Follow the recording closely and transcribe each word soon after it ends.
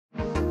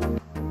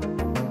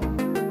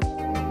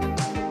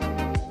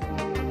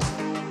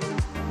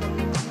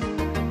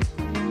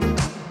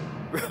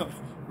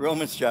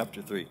Romans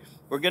chapter 3.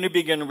 We're going to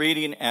begin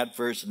reading at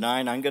verse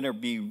 9. I'm going to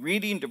be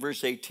reading to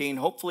verse 18.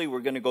 Hopefully we're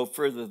going to go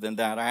further than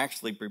that. I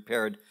actually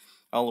prepared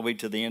all the way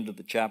to the end of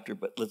the chapter,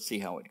 but let's see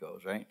how it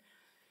goes, right?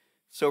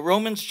 So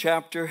Romans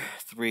chapter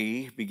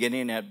 3,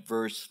 beginning at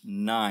verse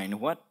 9.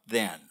 What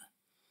then?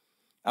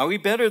 Are we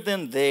better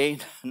than they?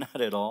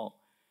 Not at all.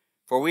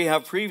 For we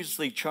have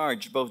previously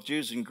charged both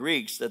Jews and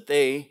Greeks that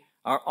they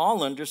are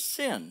all under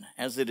sin.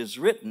 As it is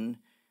written,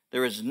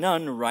 there is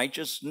none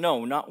righteous,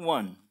 no, not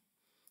one.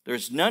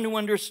 There's none who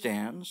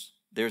understands.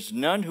 There's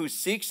none who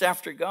seeks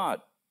after God.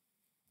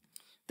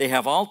 They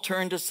have all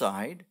turned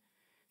aside.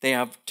 They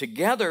have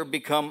together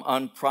become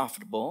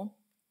unprofitable.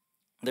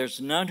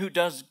 There's none who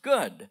does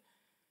good.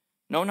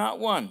 No, not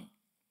one.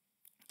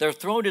 Their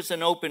throat is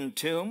an open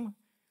tomb.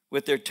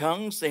 With their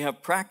tongues they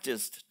have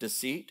practiced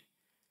deceit.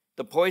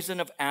 The poison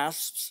of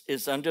asps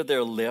is under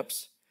their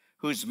lips,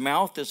 whose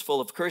mouth is full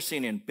of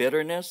cursing and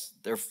bitterness.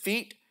 Their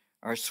feet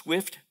are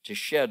swift to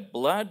shed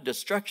blood.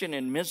 Destruction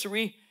and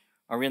misery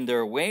are in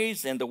their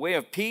ways, and the way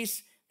of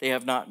peace they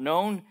have not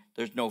known.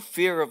 There's no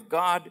fear of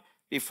God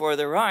before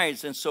their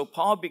eyes. And so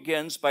Paul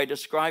begins by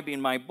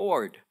describing my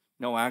board.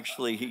 No,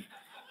 actually,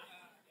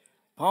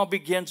 Paul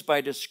begins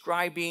by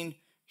describing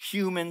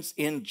humans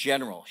in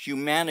general,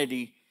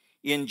 humanity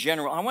in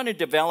general. I want to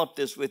develop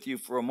this with you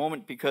for a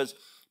moment because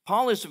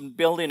Paul is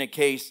building a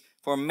case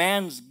for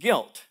man's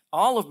guilt,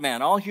 all of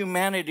man, all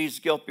humanity's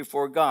guilt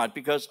before God,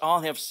 because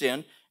all have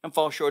sinned and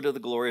fall short of the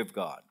glory of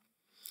God.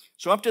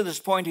 So up to this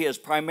point, he has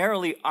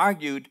primarily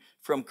argued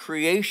from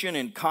creation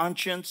and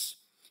conscience.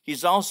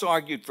 He's also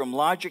argued from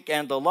logic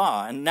and the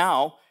law. And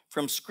now,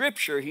 from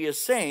Scripture, he is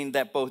saying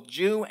that both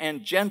Jew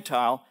and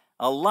Gentile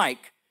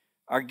alike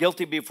are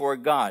guilty before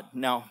God.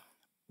 Now,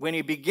 when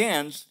he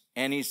begins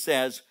and he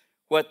says,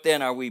 what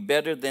then, are we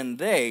better than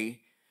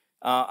they?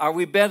 Are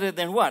we better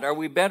than what? Are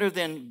we better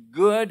than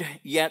good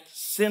yet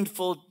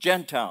sinful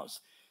Gentiles?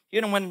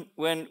 You know,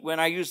 when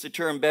I use the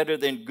term better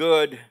than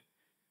good,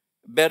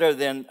 better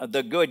than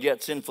the good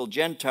yet sinful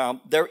Gentile,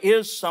 there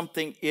is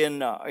something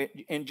in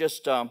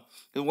just the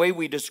way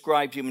we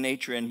describe human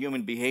nature and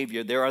human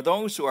behavior. There are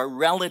those who are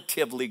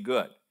relatively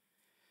good,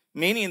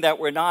 meaning that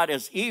we're not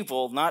as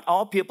evil. Not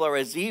all people are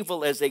as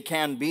evil as they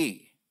can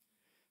be,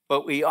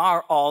 but we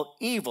are all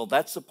evil.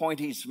 That's the point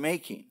he's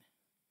making.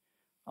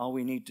 All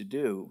we need to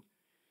do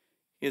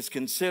is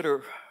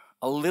consider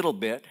a little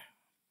bit,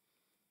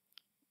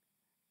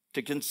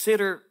 to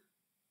consider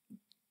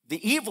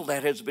the evil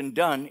that has been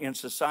done in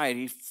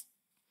society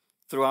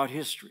throughout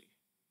history.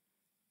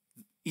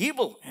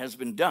 Evil has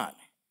been done.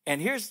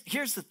 And here's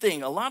the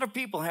thing. A lot of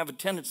people have a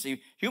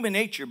tendency, human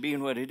nature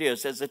being what it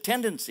is, has a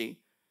tendency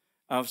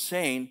of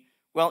saying,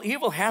 well,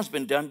 evil has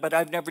been done, but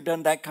I've never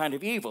done that kind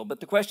of evil.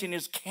 But the question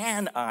is,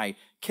 can I,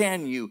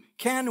 can you,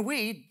 can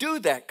we do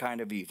that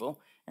kind of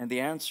evil? And the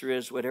answer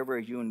is, whatever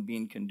a human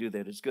being can do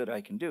that is good, I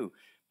can do.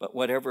 But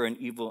whatever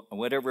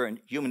a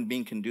human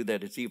being can do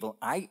that is evil,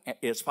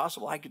 it's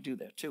possible I could do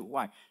that too.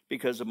 Why?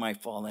 Because of my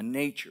fallen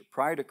nature.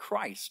 Prior to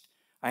Christ,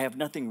 I have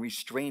nothing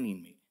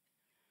restraining me.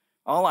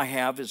 All I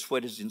have is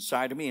what is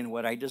inside of me and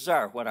what I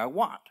desire, what I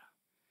want.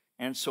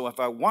 And so if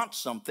I want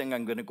something,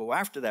 I'm going to go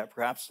after that,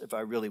 perhaps if I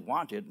really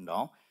want it and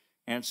all.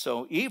 And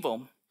so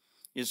evil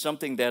is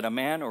something that a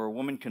man or a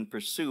woman can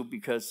pursue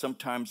because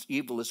sometimes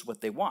evil is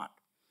what they want.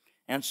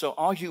 And so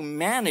all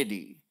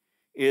humanity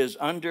is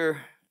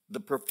under the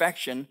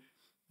perfection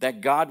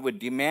that God would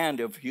demand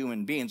of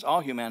human beings. All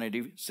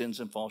humanity sins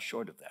and falls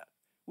short of that.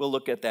 We'll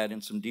look at that in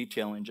some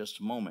detail in just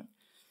a moment.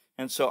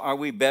 And so are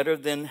we better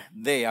than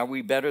they? Are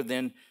we better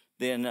than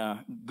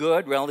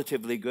good,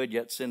 relatively good,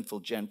 yet sinful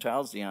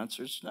Gentiles? The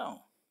answer is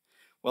no.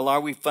 Well,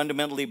 are we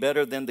fundamentally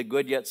better than the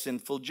good, yet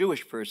sinful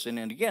Jewish person?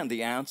 And again,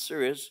 the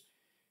answer is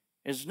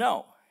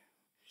no.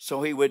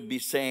 So he would be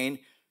saying,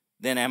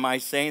 then am I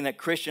saying that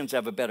Christians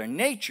have a better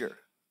nature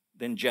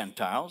than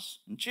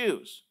Gentiles and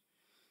Jews?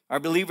 Are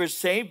believers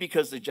saved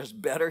because they're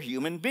just better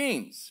human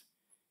beings?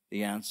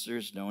 The answer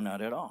is no, not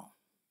at all.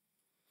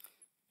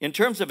 In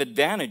terms of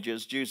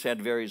advantages, Jews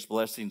had various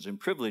blessings and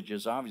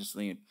privileges,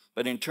 obviously,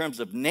 but in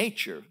terms of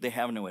nature, they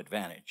have no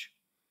advantage.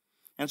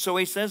 And so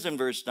he says in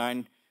verse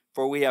 9,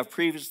 for we have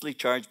previously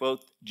charged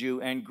both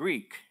Jew and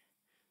Greek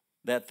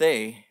that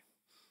they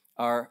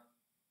are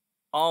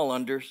all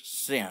under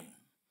sin.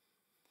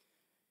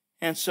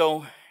 And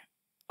so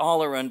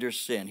all are under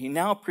sin. He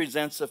now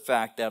presents the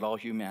fact that all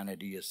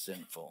humanity is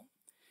sinful.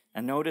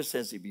 And notice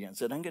as he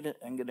begins, and I'm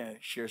going to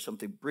share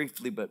something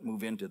briefly, but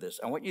move into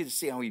this. I want you to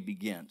see how he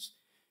begins.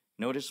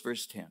 Notice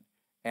verse 10.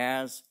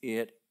 As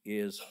it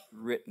is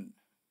written.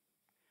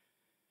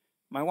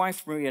 My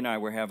wife Maria and I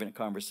were having a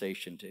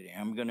conversation today.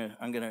 I'm going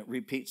to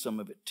repeat some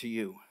of it to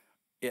you.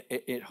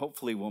 It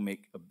hopefully will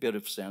make a bit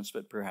of sense,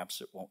 but perhaps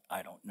it won't.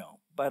 I don't know.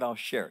 But I'll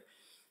share it.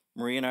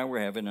 Maria and I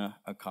were having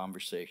a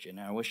conversation.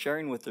 And I was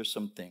sharing with her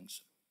some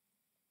things.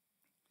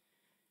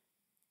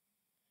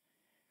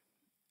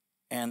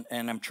 And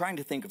I'm trying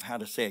to think of how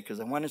to say it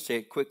because I want to say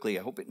it quickly.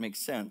 I hope it makes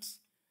sense.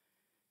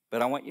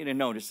 But I want you to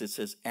notice it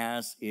says,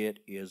 as it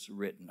is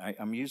written.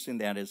 I'm using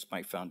that as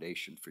my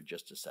foundation for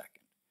just a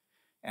second.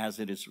 As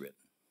it is written.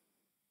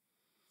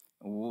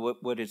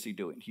 What is he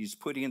doing? He's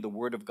putting the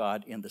Word of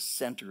God in the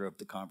center of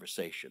the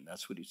conversation.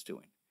 That's what he's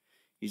doing.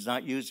 He's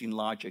not using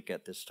logic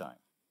at this time.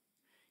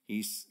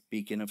 He's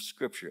speaking of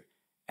Scripture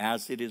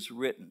as it is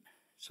written.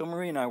 So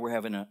Marie and I were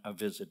having a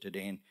visit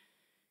today,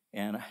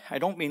 and I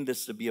don't mean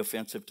this to be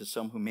offensive to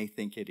some who may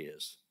think it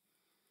is.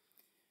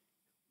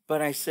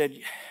 But I said,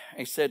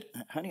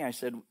 honey,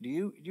 do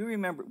you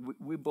remember,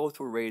 we both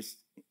were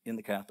raised in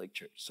the Catholic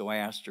Church. So I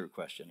asked her a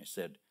question. I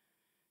said,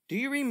 do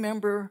you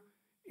remember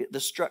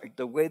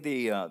the way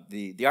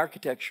the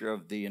architecture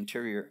of the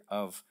interior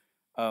of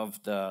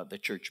the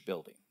church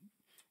building?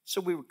 So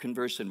we were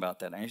conversing about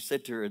that. And I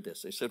said to her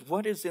this. I said,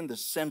 what was in the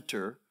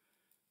center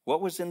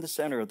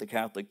of the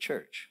Catholic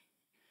Church?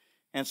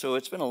 And so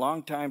it's been a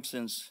long time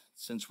since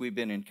we've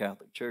been in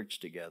Catholic Church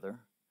together.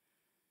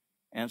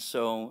 And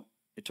so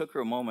it took her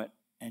a moment,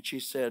 and she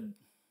said,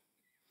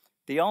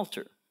 the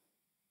altar.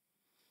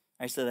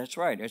 I said, that's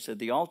right. I said,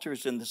 the altar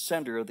is in the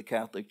center of the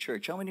Catholic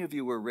Church. How many of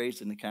you were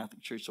raised in the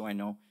Catholic Church? So I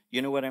know.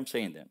 You know what I'm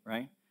saying then,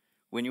 right?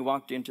 When you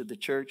walked into the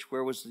church,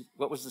 what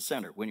was the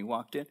center? When you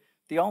walked in?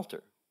 The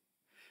altar.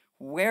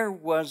 Where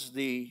was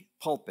the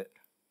pulpit?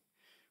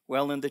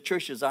 Well, in the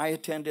churches I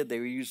attended, they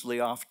were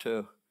usually off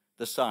to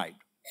the side.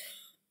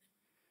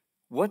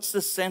 What's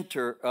the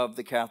center of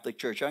the Catholic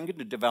Church? I'm going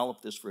to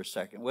develop this for a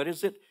second. What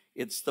is it?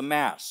 It's the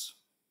Mass.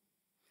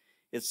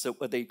 It's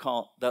what they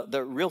call,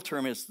 the real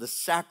term is the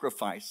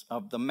sacrifice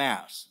of the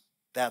Mass.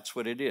 That's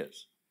what it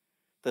is.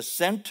 The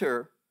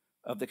center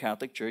of the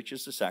Catholic Church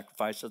is the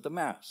sacrifice of the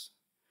Mass.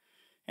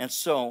 And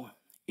so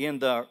in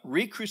the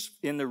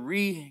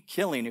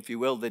re-killing, if you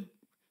will, that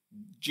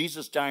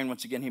Jesus dying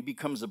once again, he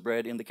becomes the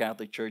bread in the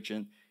Catholic Church,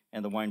 and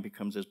the wine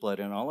becomes his blood,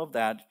 and all of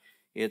that.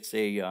 It's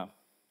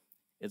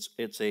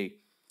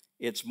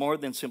more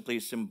than simply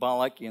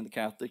symbolic in the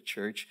Catholic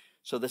Church.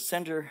 So the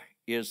center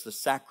is the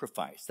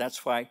sacrifice.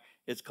 That's why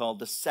it's called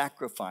the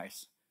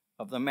sacrifice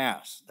of the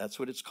Mass. That's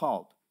what it's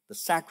called, the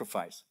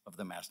sacrifice of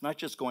the Mass, not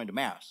just going to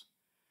Mass.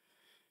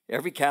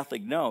 Every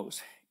Catholic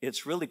knows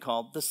it's really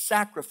called the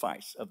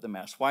sacrifice of the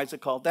Mass. Why is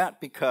it called that?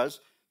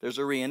 Because there's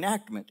a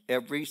reenactment.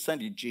 Every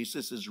Sunday,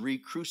 Jesus is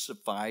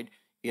re-crucified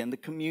in the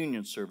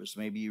communion service.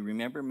 Maybe you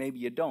remember, maybe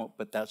you don't,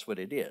 but that's what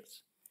it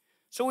is.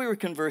 So we were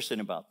conversing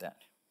about that.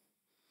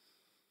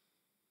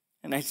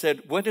 And I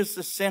said, what is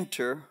the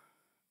center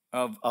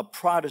of a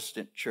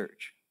Protestant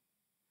church?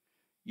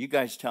 You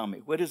guys tell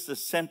me. What is the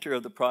center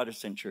of the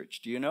Protestant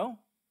church? Do you know?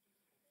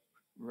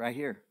 Right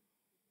here.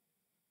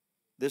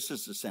 This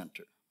is the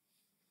center.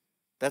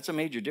 That's a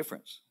major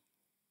difference.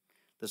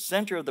 The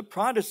center of the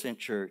Protestant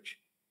church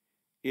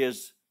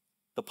is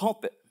the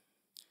pulpit.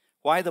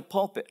 Why the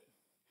pulpit?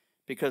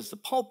 Because the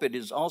pulpit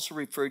is also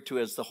referred to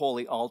as the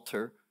holy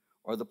altar,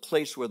 or the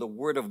place where the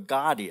Word of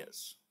God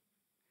is.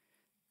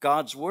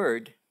 God's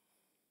Word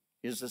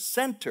is the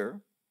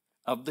center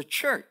of the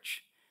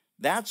church.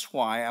 That's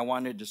why I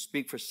wanted to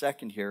speak for a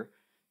second here,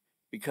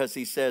 because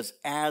he says,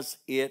 as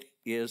it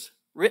is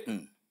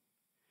written.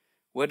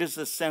 What is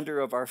the center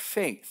of our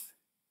faith?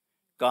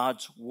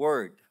 God's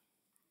Word.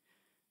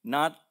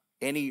 Not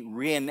any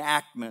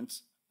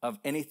reenactments of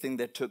anything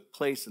that took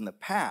place in the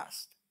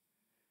past,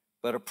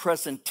 but a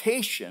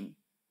presentation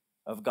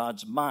of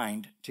God's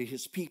mind to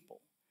his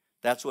people.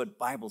 That's what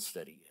Bible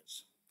study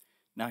is.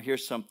 Now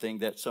here's something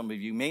that some of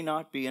you may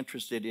not be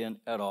interested in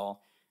at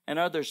all, and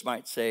others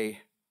might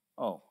say,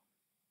 oh,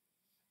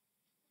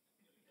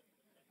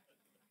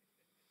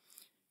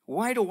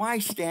 why do I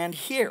stand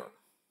here?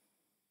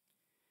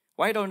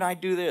 Why don't I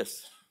do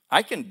this?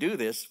 I can do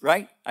this,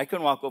 right? I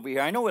can walk over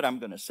here. I know what I'm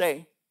going to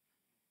say.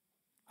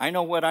 I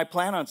know what I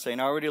plan on saying.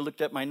 I already looked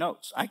at my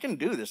notes. I can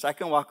do this. I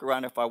can walk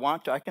around if I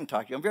want to. I can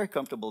talk to you. I'm very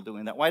comfortable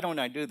doing that. Why don't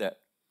I do that?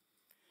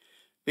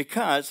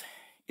 Because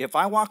if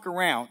I walk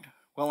around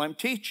while I'm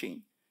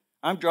teaching,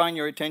 I'm drawing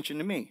your attention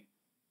to me.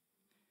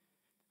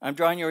 I'm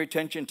drawing your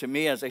attention to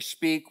me as I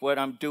speak, what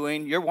I'm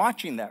doing. You're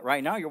watching that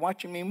right now. You're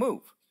watching me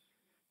move.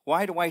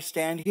 Why do I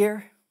stand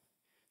here?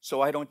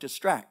 So I don't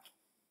distract.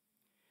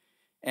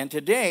 And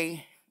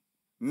today,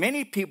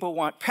 many people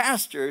want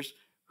pastors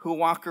who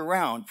walk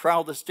around,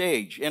 prowl the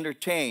stage,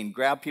 entertain,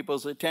 grab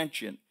people's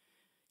attention,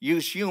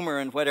 use humor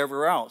and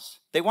whatever else.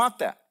 They want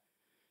that.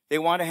 They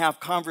want to have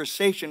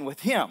conversation with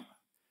him.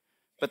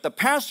 But the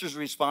pastor's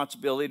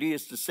responsibility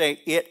is to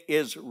say, it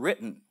is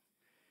written.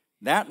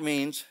 That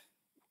means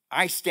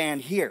I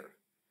stand here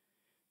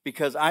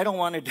because I don't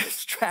want to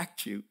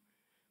distract you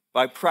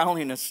by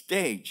prowling a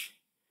stage.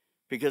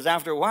 Because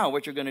after a while,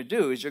 what you're going to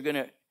do is you're going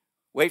to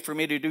wait for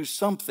me to do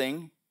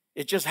something.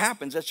 It just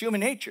happens. That's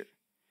human nature.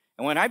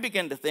 And when I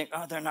begin to think,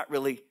 oh, they're not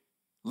really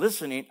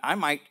listening, I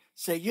might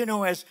say,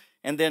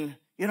 and then,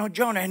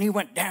 Jonah, and he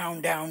went down,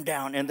 down,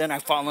 down, and then I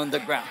fall on the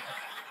ground.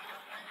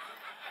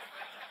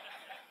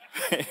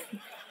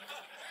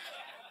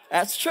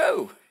 That's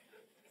true.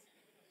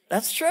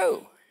 That's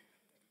true.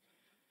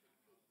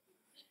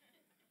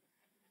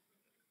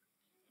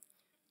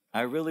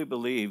 I really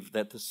believe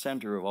that the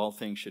center of all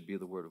things should be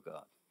the Word of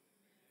God.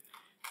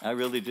 I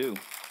really do.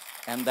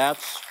 And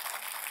that's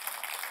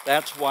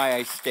why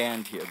I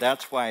stand here.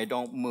 That's why I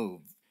don't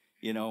move.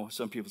 You know,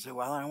 some people say,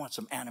 well, I want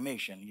some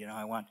animation. You know,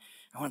 I want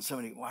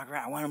somebody to walk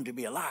around. I want them to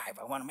be alive.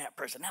 I want them to have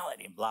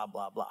personality and blah,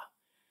 blah, blah.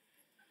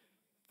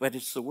 But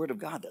it's the Word of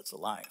God that's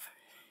alive.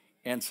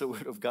 And it's the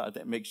Word of God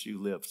that makes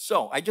you live.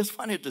 So I just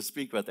wanted to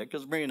speak about that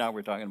because Marie and I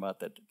were talking about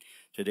that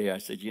today. I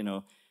said,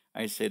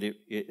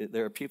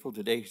 there are people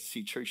today who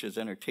see church as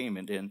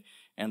entertainment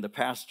and the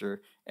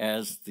pastor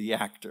as the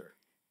actor,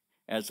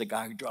 as the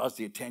guy who draws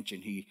the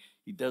attention. He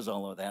does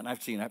all of that. And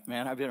I've seen,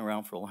 man, I've been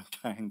around for a long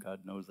time. God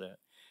knows that.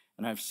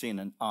 And I've seen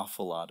an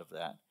awful lot of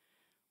that.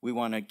 We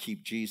want to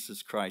keep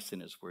Jesus Christ in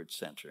his word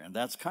center. And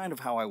that's kind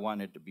of how I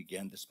wanted to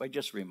begin this, by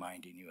just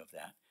reminding you of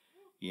that.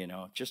 You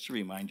know, just to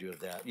remind you of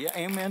that. Yeah,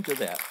 amen to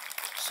that.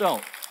 So,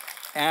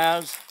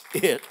 as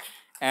it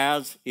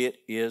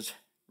is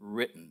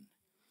written,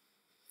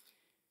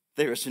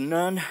 there is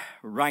none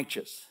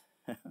righteous.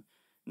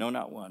 No,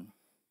 not one.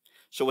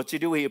 So what's he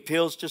do? He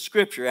appeals to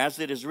Scripture, as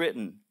it is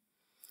written.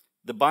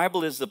 The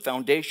Bible is the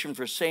foundation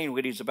for saying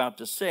what he's about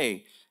to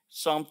say.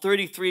 Psalm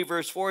 33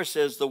 verse 4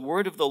 says, the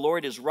word of the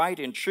Lord is right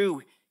and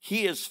true.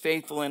 He is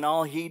faithful in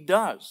all he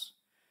does.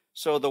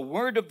 So the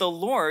word of the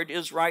Lord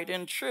is right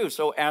and true.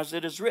 So as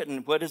it is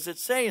written, what does it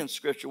say in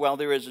Scripture? Well,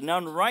 there is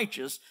none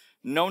righteous,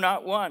 no,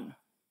 not one.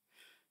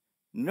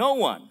 No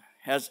one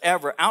has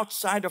ever,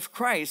 outside of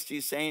Christ,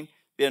 he's saying,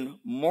 been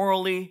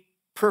morally,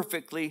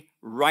 perfectly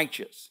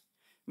righteous.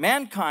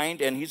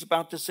 Mankind, and he's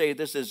about to say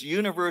this, is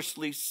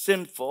universally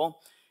sinful.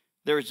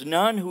 There is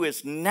none who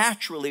is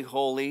naturally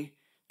holy.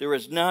 There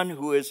is none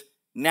who is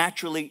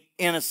naturally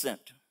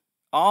innocent.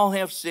 All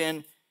have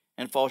sinned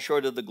and fall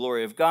short of the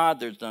glory of God.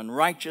 There's none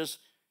righteous,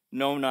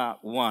 no,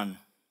 not one.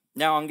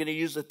 Now I'm going to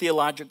use a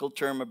theological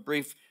term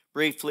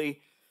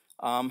briefly.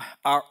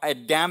 Our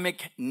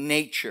Adamic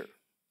nature.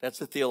 That's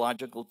a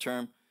theological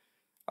term.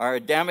 Our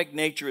Adamic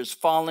nature is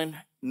fallen.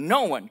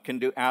 No one can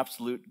do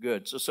absolute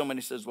good. So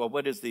somebody says, well,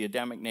 what is the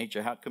Adamic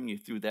nature? How come you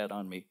threw that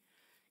on me?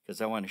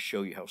 Because I want to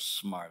show you how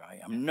smart I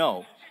am.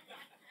 No.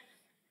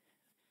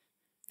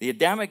 The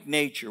Adamic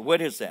nature,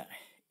 what is that?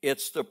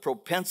 It's the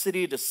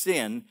propensity to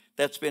sin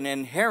that's been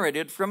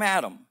inherited from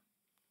Adam.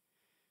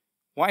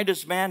 Why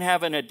does man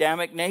have an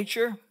Adamic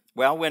nature?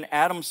 Well, when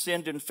Adam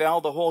sinned and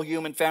fell, the whole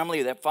human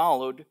family that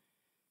followed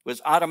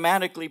was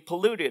automatically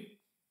polluted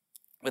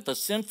with a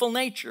sinful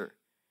nature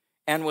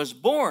and was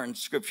born,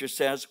 Scripture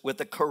says, with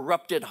a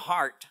corrupted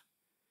heart.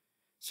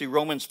 See,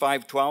 Romans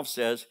 5:12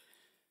 says,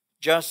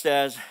 just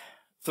as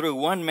through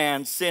one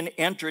man sin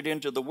entered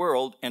into the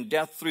world and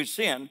death through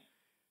sin,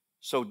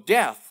 so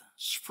death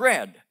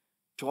spread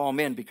to all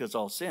men because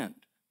all sinned.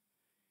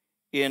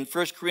 In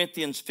 1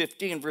 Corinthians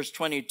 15, verse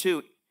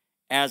 22,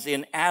 as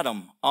in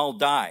Adam all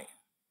die,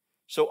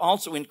 so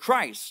also in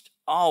Christ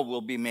all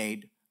will be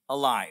made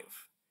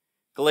alive.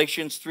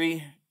 Galatians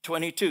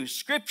 3:22,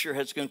 Scripture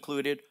has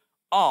concluded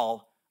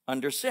all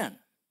under sin.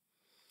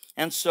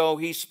 And so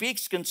he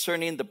speaks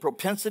concerning the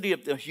propensity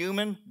of the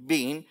human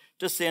being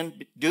to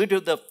sin due to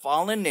the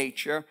fallen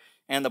nature,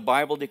 and the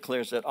Bible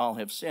declares that all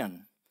have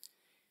sinned.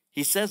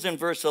 He says in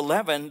verse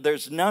 11,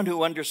 there's none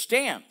who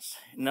understands.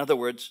 In other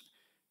words,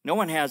 no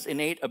one has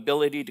innate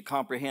ability to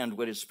comprehend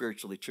what is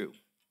spiritually true.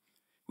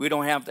 We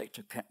don't have that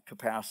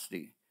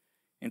capacity.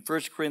 In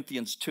 1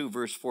 Corinthians 2,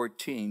 verse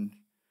 14,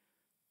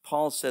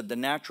 Paul said, the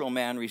natural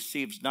man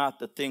receives not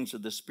the things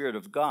of the Spirit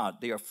of God.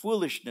 They are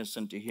foolishness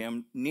unto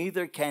him,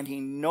 neither can he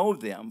know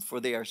them,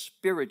 for they are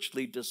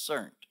spiritually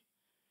discerned.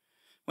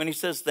 When he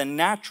says the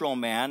natural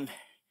man,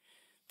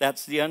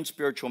 that's the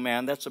unspiritual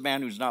man. That's a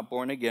man who's not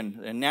born again.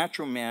 The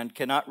natural man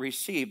cannot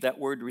receive. That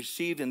word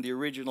receive in the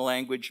original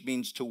language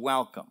means to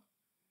welcome.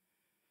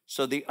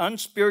 So the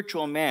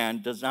unspiritual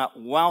man does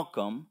not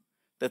welcome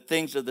the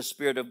things of the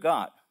Spirit of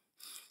God.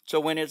 So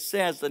when it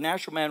says the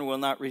natural man will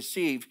not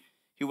receive,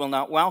 he will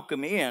not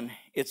welcome in,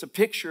 it's a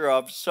picture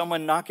of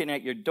someone knocking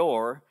at your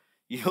door,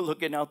 you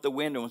looking out the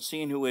window and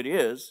seeing who it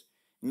is,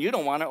 and you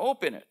don't want to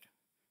open it.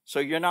 So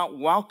you're not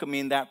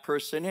welcoming that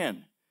person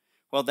in.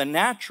 Well, the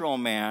natural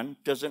man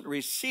doesn't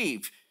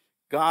receive.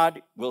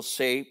 God will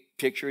say,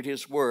 pictured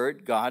his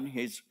word, God,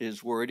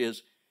 his word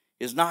is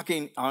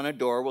knocking on a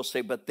door, will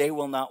say, but they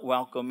will not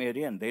welcome it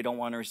in. They don't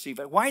want to receive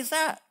it. Why is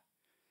that?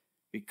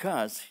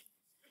 Because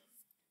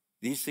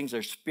these things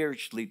are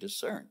spiritually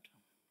discerned.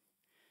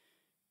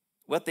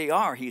 What they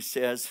are, he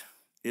says,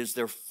 is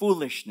their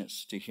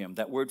foolishness to him.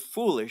 That word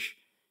foolish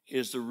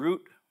is the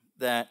root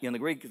that in the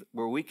Greek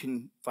where we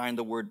can find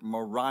the word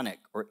moronic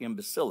or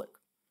imbecilic.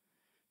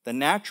 The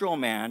natural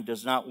man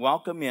does not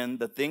welcome in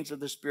the things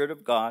of the Spirit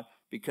of God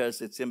because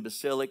it's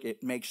imbecilic.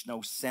 It makes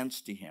no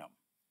sense to him.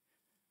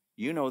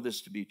 You know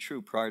this to be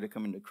true prior to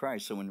coming to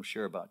Christ. Someone will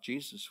share about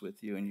Jesus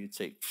with you and you'd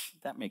say,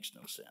 that makes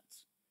no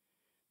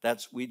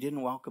sense. We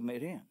didn't welcome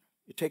it in.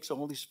 It takes the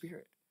Holy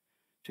Spirit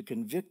to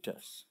convict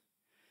us.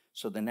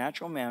 So the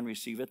natural man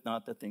receiveth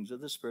not the things of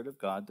the Spirit of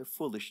God. They're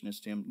foolishness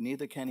to him.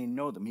 Neither can he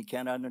know them. He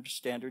cannot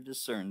understand or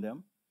discern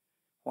them.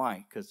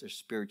 Why? Because they're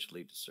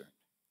spiritually discerned.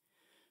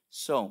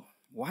 So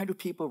why do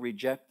people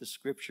reject the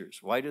Scriptures?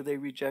 Why do they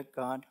reject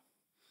God?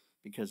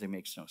 Because it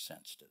makes no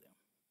sense to them.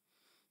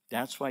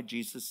 That's why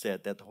Jesus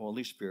said that the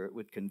Holy Spirit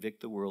would convict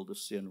the world of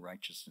sin,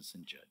 righteousness,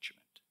 and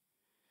judgment.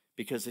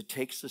 Because it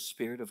takes the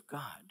Spirit of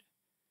God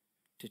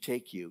to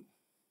take you,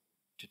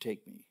 to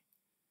take me,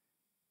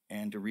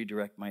 and to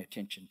redirect my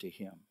attention to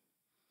Him.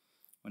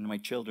 When my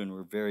children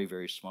were very,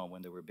 very small,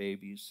 when they were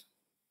babies,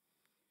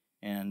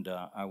 and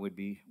I would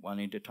be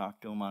wanting to talk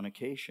to them on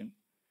occasion,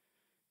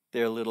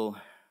 their little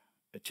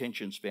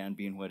attention span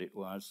being what it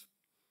was,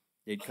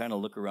 they'd kind of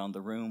look around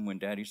the room when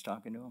Daddy's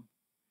talking to them.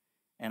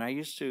 And I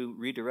used to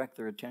redirect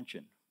their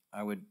attention.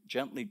 I would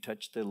gently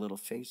touch their little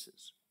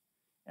faces,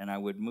 and I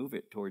would move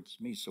it towards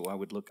me, so I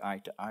would look eye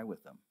to eye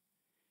with them.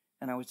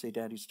 And I would say,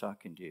 Daddy's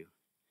talking to you.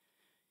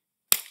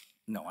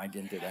 No, I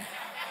didn't do that.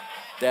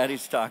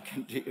 Daddy's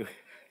talking to you.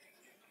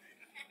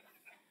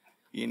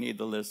 You need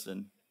to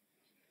listen.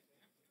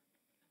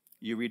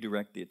 You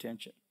redirect the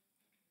attention.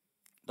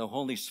 The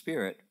Holy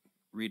Spirit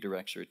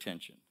redirects your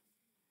attention.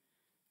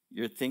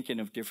 You're thinking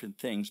of different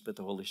things, but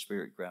the Holy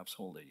Spirit grabs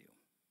hold of you.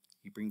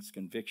 He brings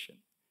conviction.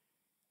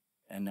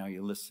 And now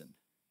you listen.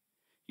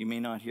 You may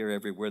not hear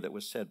every word that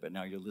was said, but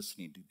now you're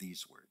listening to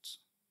these words.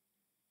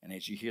 And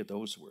as you hear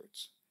those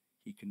words,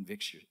 He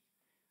convicts you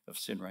of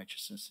sin,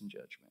 righteousness, and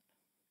judgment.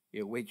 He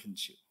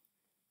awakens you.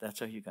 That's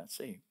how you got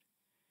saved.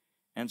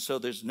 And so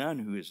there's none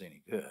who is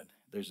any good.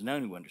 There's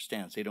none who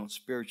understands. They don't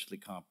spiritually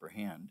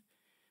comprehend.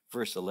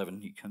 Verse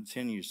 11, he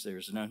continues,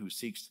 there's none who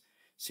seeks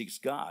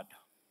God.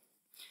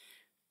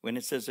 When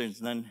it says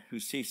there's none who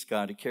seeks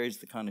God, it carries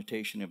the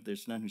connotation of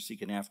there's none who's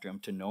seeking after Him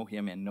to know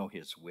Him and know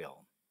His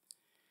will.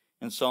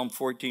 In Psalm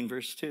 14,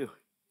 verse 2,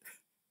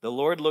 the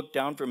Lord looked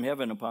down from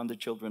heaven upon the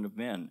children of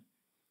men.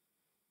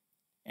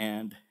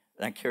 And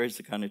that carries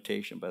the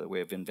connotation, by the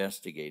way, of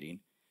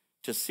investigating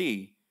to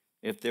see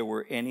if there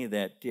were any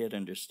that did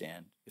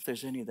understand, if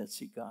there's any that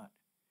seek God.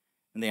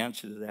 And the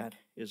answer to that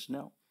is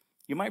no.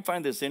 You might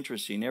find this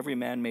interesting. Every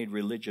man-made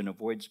religion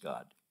avoids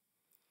God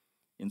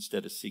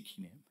instead of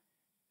seeking Him.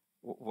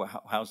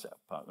 Well, how's that?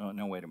 Oh,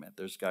 no, wait a minute.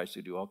 There's guys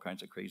who do all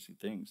kinds of crazy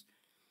things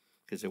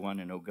because they want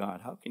to know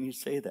God. How can you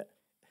say that?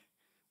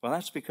 Well,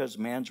 that's because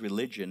man's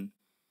religion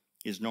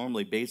is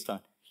normally based on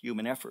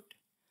human effort.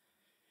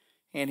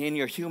 And in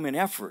your human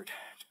effort,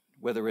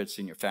 whether it's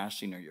in your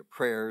fasting or your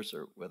prayers,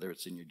 or whether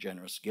it's in your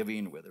generous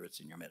giving, whether it's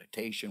in your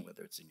meditation,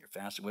 whether it's in your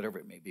fasting, whatever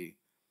it may be,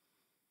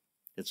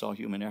 it's all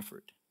human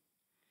effort.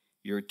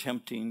 You're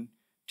attempting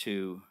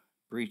to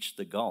breach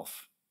the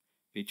gulf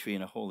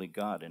between a holy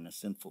God and a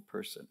sinful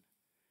person.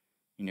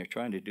 And you're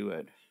trying to do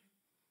it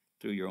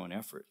through your own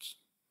efforts.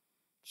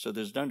 So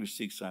there's none who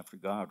seeks after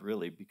God,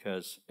 really,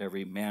 because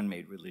every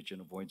man-made religion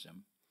avoids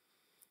Him.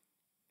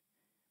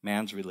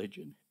 Man's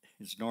religion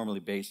is normally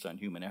based on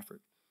human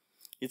effort.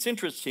 It's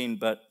interesting,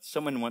 but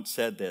someone once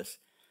said this: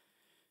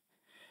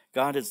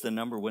 God is the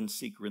number one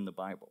seeker in the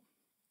Bible.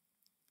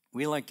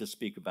 We like to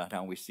speak about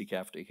how we seek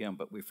after Him,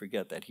 but we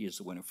forget that He is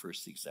the one who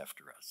first seeks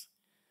after us.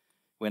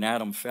 When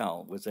Adam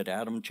fell, was it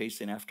Adam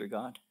chasing after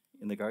God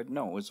in the garden?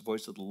 No, it was the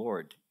voice of the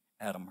Lord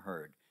Adam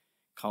heard,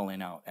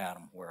 calling out,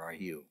 Adam, where are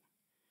you?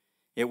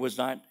 It was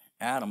not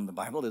Adam. The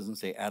Bible doesn't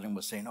say Adam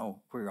was saying, oh,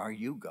 where are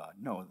you, God?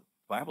 No, the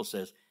Bible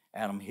says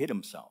Adam hid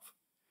himself.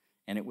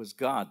 And it was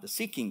God, the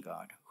seeking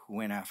God, who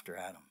went after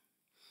Adam.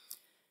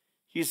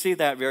 You see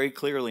that very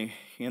clearly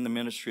in the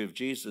ministry of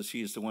Jesus.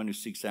 He is the one who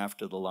seeks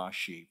after the lost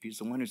sheep. He's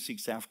the one who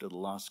seeks after the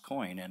lost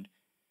coin. And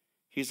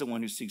He's the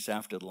one who seeks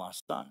after the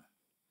lost son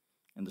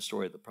in the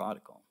story of the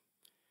prodigal.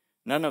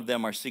 None of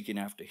them are seeking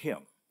after Him.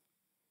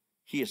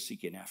 He is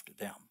seeking after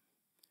them.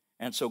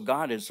 And so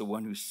God is the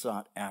one who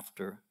sought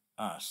after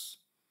us.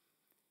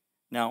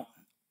 Now,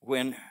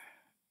 when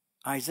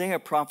Isaiah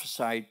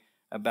prophesied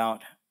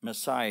about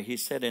Messiah, he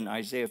said in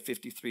Isaiah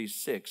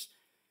 53:6,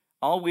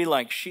 all we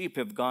like sheep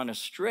have gone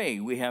astray.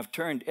 We have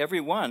turned every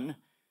one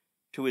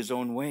to his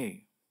own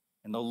way.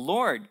 And the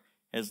Lord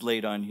has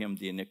laid on Him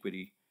the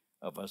iniquity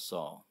of us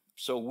all.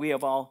 So we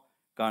have all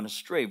gone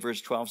astray.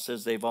 Verse 12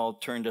 says they've all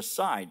turned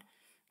aside.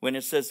 When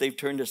it says they've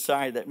turned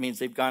aside, that means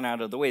they've gone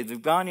out of the way.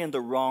 They've gone in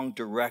the wrong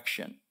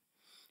direction.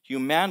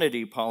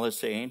 Humanity, Paul is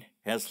saying,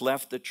 has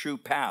left the true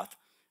path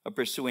of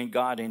pursuing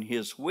God in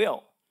His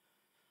will.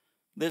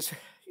 This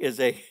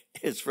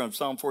is from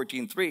Psalm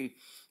 14:3.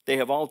 They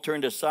have all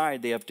turned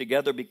aside. They have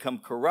together become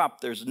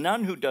corrupt. There's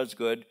none who does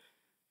good.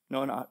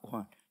 No, not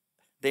one.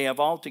 They have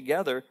all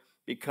together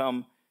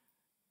become,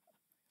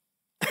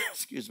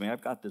 excuse me,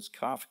 I've got this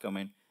cough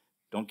coming.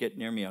 Don't get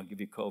near me. I'll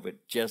give you COVID.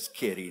 Just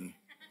kidding.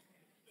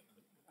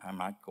 I'm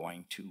not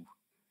going to.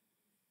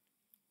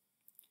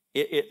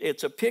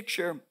 It's a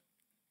picture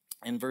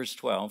in verse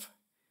 12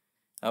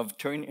 of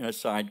turning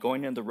aside,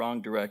 going in the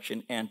wrong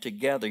direction, and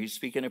together, he's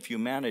speaking of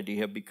humanity,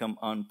 have become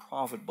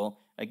unprofitable.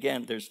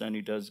 Again, there's none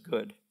who does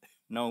good.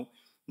 No,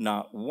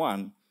 not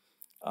one.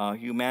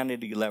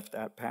 Humanity left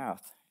that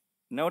path.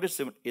 Notice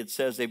it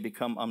says they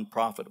become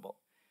unprofitable.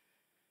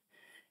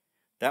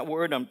 That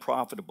word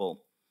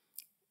unprofitable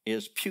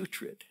is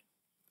putrid.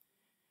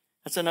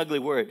 That's an ugly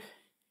word.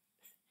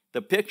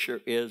 The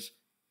picture is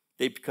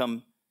they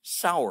become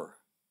sour.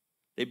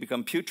 They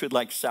become putrid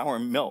like sour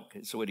milk,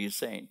 is what he's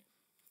saying.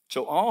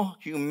 So all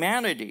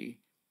humanity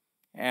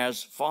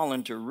has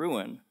fallen to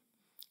ruin.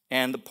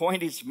 And the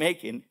point he's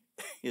making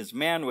is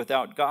man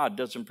without God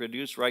doesn't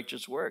produce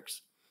righteous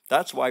works.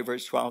 That's why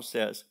verse 12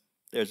 says,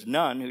 there's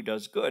none who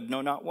does good,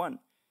 no, not one.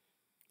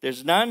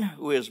 There's none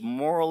who is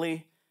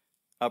morally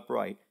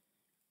upright.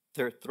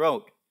 Their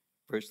throat,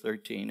 verse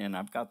 13, and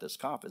I've got this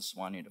cough, it's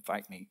wanting to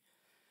fight me.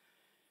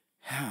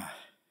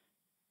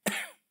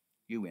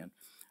 You win.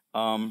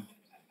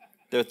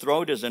 Their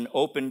throat is an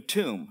open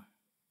tomb.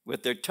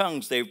 With their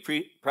tongues, they've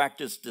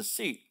practiced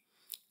deceit.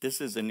 This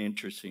is an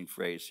interesting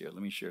phrase here.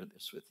 Let me share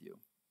this with you.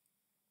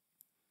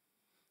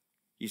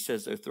 He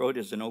says their throat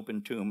is an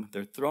open tomb.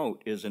 Their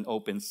throat is an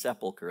open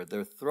sepulcher.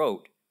 Their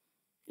throat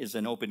is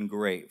an open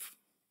grave.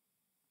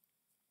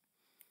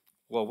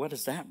 Well, what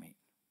does that mean?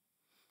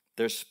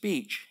 Their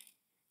speech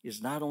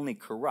is not only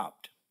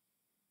corrupt,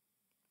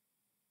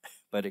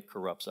 but it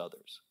corrupts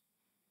others.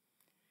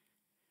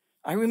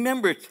 I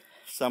remembered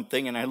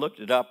something, and I looked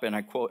it up, and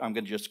I'm going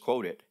to just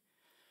quote it.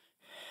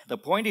 The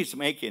point he's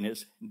making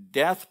is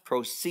death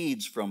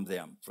proceeds from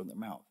them, from their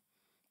mouth.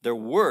 Their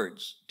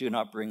words do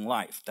not bring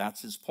life.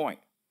 That's his point.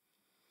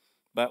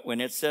 But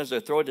when it says their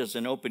throat is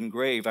an open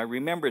grave, I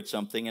remembered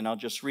something, and I'll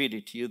just read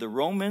it to you. The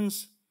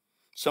Romans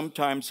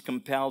sometimes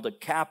compelled a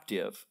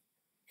captive,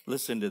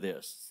 listen to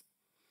this,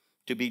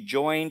 to be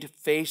joined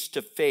face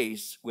to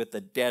face with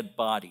a dead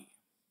body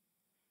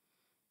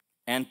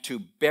and to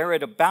bear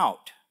it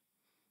about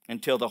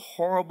until the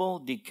horrible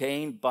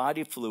decaying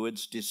body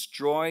fluids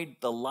destroyed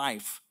the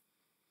life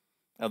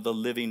of the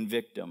living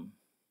victim.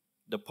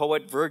 The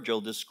poet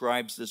Virgil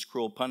describes this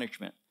cruel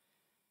punishment.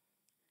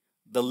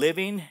 The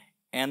living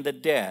and the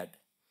dead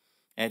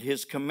at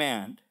his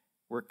command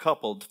were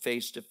coupled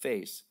face to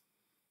face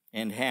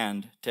and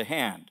hand to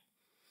hand,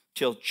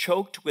 till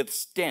choked with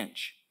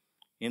stench,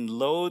 in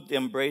loathed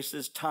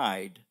embraces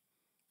tied,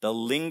 the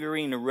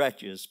lingering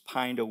wretches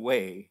pined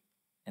away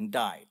and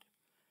died.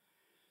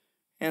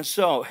 And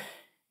so,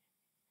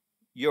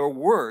 your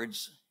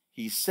words,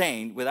 he's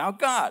saying, without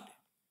God,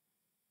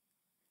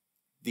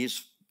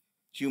 this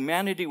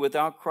humanity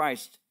without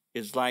Christ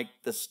is like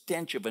the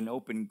stench of an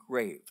open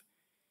grave.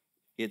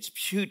 It's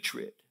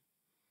putrid.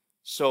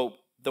 So,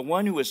 the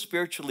one who is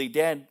spiritually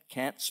dead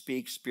can't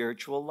speak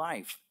spiritual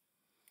life.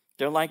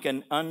 They're like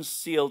an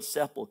unsealed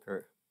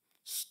sepulcher.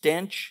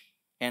 Stench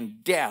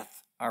and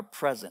death are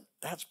present.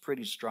 That's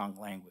pretty strong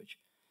language.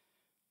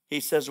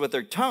 He says with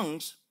their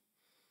tongues,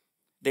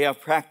 they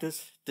have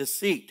practiced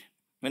deceit.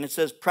 When it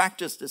says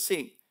practice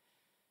deceit,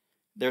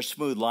 they're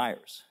smooth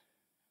liars.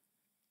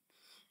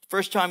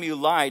 First time you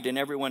lied, and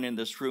everyone in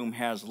this room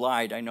has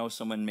lied, I know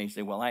someone may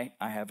say, well, I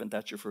haven't.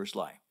 That's your first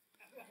lie.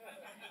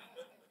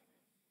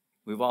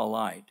 We've all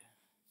lied.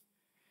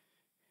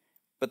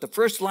 But the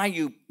first lie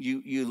you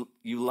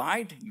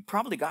lied, you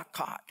probably got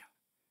caught.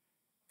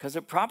 Because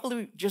it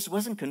probably just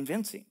wasn't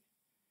convincing.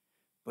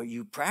 But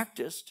you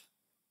practiced,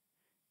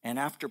 and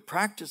after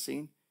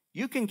practicing,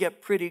 you can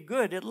get pretty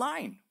good at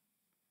lying.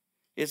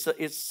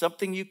 It's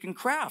something you can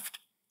craft.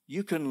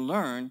 You can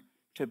learn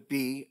to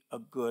be a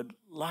good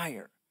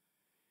liar.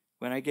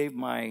 When I gave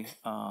my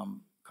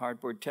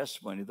cardboard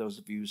testimony, those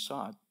of you who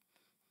saw it,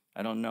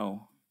 I don't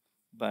know,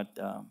 but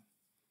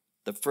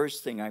the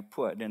first thing I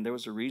put, and there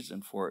was a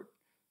reason for it,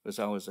 was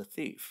I was a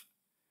thief.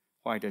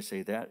 Why did I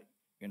say that?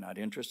 You're not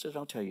interested?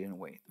 I'll tell you in a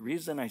way. The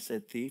reason I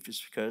said thief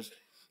is because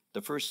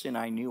the first sin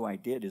I knew I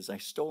did is I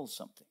stole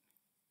something.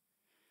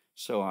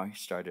 So I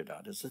started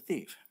out as a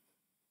thief.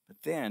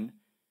 But then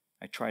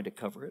I tried to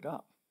cover it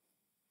up.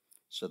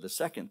 So the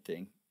second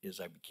thing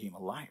is I became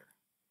a liar.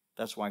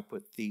 That's why I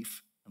put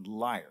thief and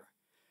liar.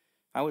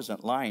 I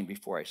wasn't lying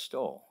before I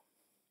stole.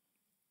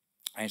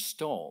 I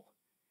stole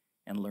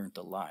and learned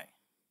to lie.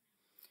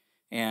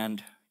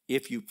 And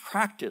if you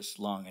practice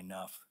long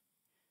enough,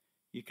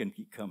 you can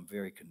become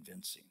very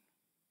convincing.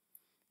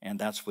 And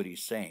that's what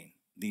he's saying.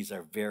 These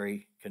are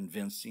very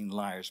convincing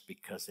liars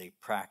because they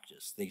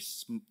practice.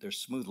 They're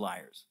smooth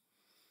liars.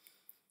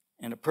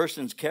 And a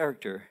person's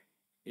character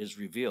is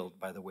revealed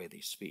by the way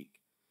they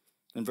speak.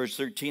 In verse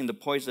 13, the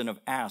poison of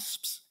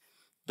asps.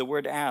 The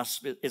word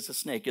asp is a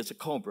snake, it's a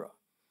cobra.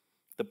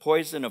 The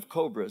poison of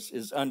cobras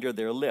is under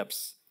their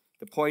lips.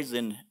 The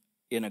poison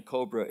in a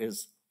cobra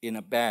is in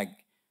a bag,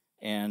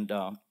 and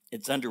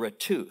it's under a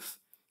tooth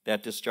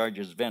that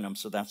discharges venom,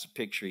 so that's a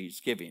picture he's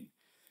giving.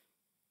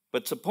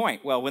 But the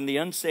point, well, when the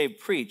unsaved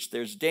preach,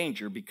 there's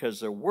danger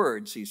because their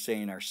words, he's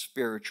saying, are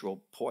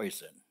spiritual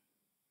poison.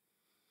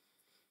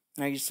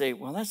 Now you say,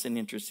 well, that's an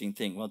interesting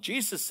thing. Well,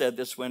 Jesus said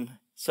this when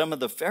some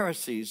of the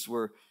Pharisees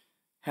were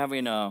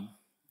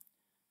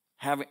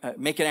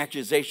making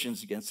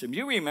accusations against him.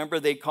 You remember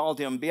they called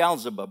him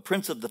Beelzebub,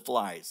 prince of the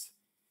flies.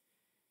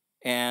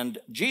 And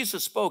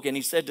Jesus spoke, and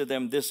he said to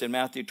them this in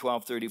Matthew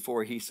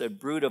 12:34. He said,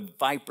 brood of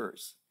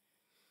vipers,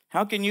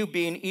 how can you,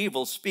 being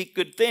evil, speak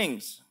good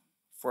things?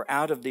 For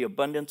out of the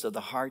abundance of the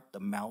heart, the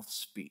mouth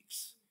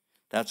speaks.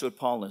 That's what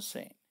Paul is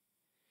saying.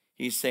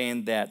 He's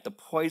saying that the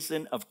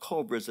poison of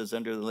cobras is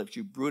under the lips.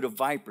 You brood of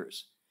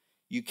vipers.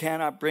 You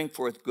cannot bring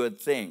forth good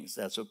things.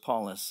 That's what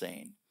Paul is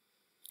saying.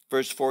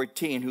 Verse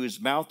 14,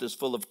 whose mouth is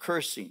full of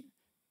cursing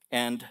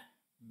and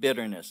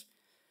bitterness,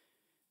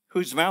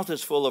 whose mouth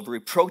is full of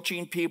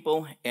reproaching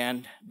people,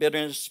 and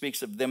bitterness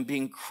speaks of them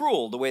being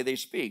cruel the way they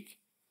speak.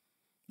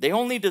 They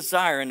only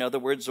desire, in other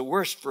words, the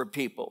worst for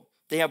people.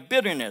 They have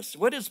bitterness.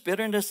 What is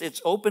bitterness?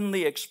 It's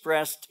openly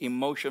expressed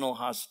emotional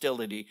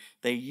hostility.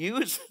 They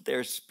use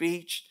their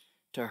speech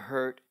to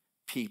hurt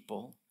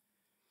people.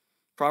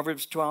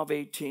 Proverbs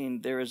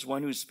 12:18, there is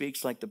one who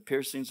speaks like the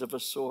piercings of a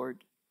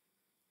sword,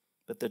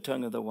 but the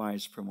tongue of the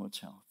wise promotes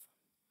health.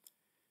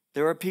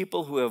 There are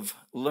people who have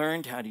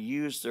learned how to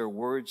use their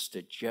words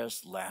to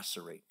just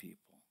lacerate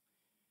people.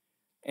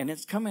 And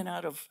it's coming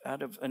out of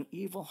an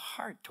evil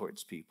heart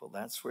towards people.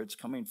 That's where it's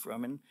coming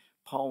from. And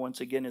Paul,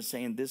 once again, is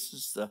saying this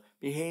is the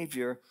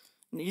behavior.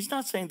 And he's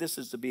not saying this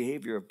is the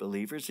behavior of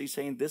believers. He's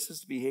saying this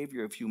is the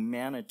behavior of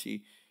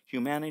humanity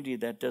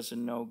that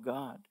doesn't know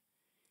God.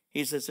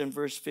 He says in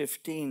verse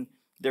 15,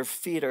 their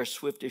feet are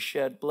swift to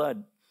shed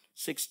blood.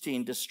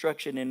 16,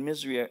 destruction and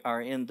misery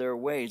are in their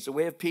ways. The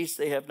way of peace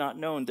they have not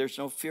known. There's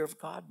no fear of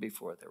God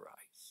before their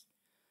eyes.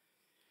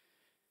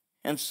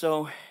 And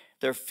so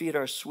their feet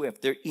are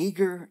swift. They're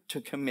eager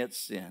to commit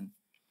sin.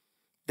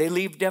 They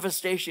leave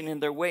devastation in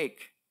their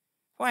wake.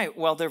 Why?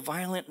 Well, they're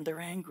violent and they're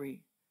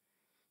angry.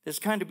 This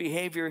kind of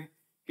behavior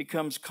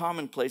becomes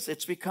commonplace.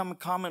 It's become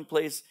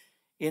commonplace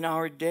in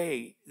our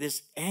day.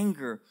 This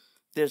anger,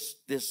 this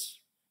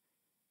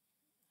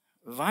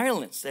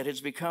violence that has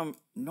become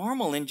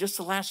normal in just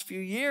the last few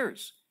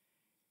years.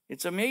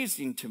 It's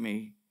amazing to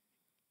me,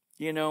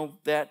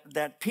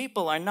 that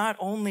people are not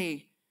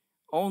only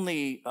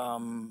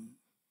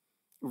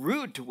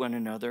rude to one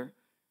another,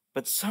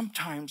 but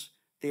sometimes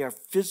they are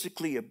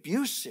physically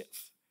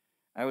abusive.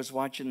 I was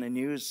watching the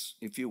news.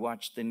 If you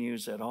watched the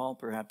news at all,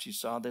 perhaps you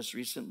saw this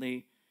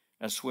recently.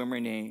 A swimmer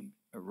named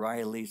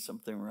Riley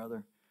something or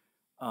other.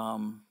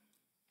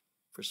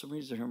 For some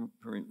reason,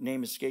 her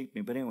name escaped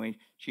me. But anyway,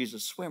 she's a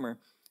swimmer.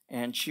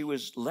 And she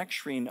was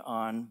lecturing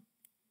on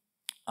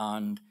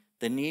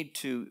the need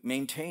to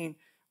maintain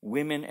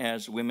women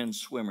as women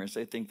swimmers.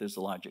 I think there's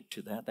a logic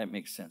to that. That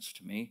makes sense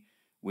to me.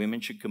 Women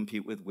should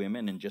compete with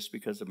women. And just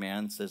because a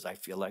man says, I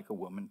feel like a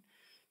woman,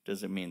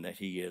 doesn't mean that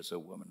he is a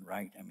woman,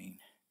 right? I mean,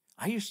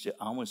 I used to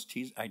almost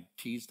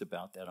teased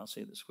about that. I'll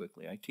say this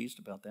quickly. I teased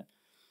about that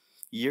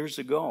years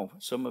ago.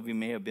 Some of you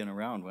may have been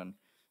around when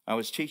I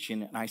was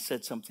teaching, and I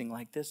said something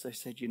like this. I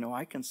said,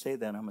 I can say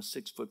that I'm a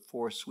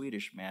 6'4"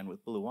 Swedish man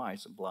with blue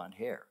eyes and blonde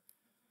hair.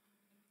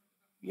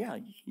 Yeah,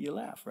 you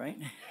laugh, right?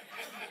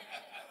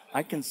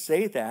 I can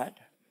say that,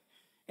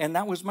 and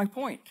that was my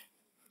point.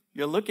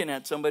 You're looking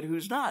at somebody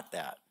who's not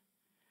that.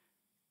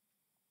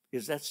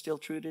 Is that still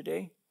true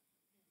today?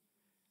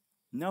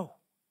 No.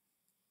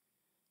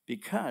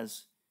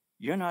 Because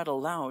you're not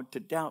allowed to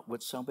doubt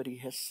what somebody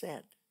has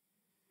said.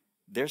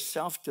 Their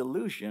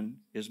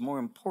self-delusion is more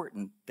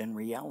important than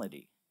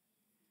reality.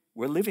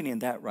 We're living in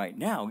that right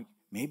now.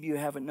 Maybe you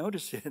haven't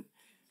noticed it,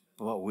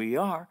 but we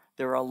are.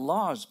 There are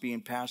laws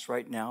being passed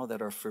right now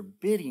that are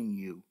forbidding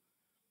you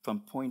from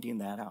pointing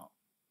that out.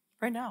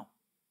 Right now.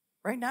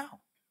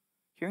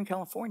 Here in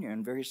California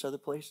and various other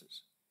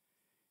places.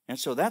 And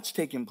so that's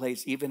taking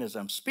place even as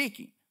I'm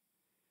speaking.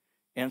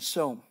 And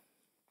so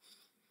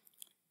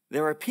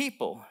there are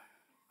people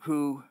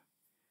who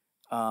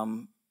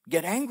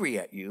get angry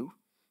at you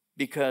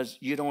because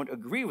you don't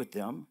agree with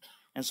them.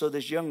 And so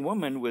this young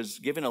woman was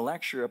giving a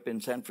lecture up in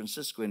San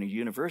Francisco in a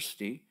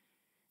university,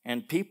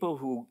 and people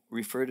who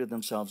refer to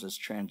themselves as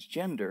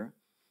transgender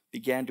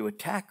began to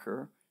attack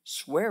her,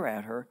 swear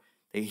at her,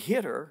 they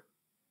hit her,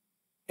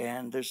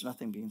 and there's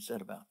nothing being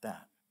said about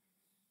that.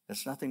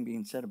 There's nothing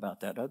being said about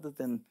that other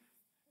than,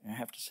 I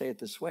have to say it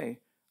this way,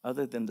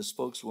 other than the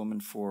spokeswoman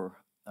for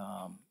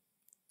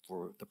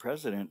the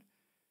president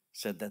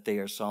said that they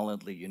are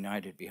solidly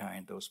united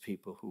behind those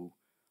people who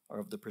are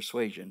of the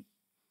persuasion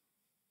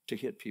to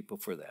hit people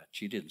for that.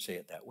 She didn't say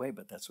it that way,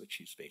 but that's what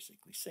she's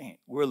basically saying.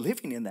 We're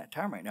living in that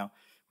time right now.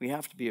 We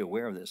have to be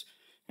aware of this.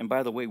 And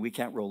by the way, we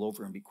can't roll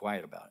over and be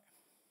quiet about it.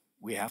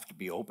 We have to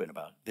be open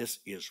about it. This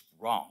is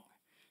wrong.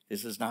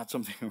 This is not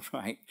something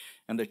right.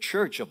 And the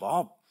church of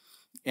all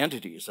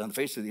entities on the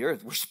face of the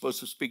earth, we're supposed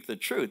to speak the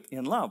truth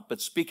in love,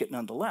 but speak it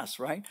nonetheless,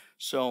 right?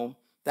 So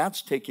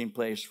that's taking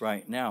place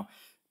right now.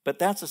 But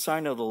that's a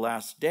sign of the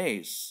last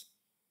days.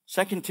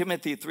 2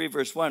 Timothy 3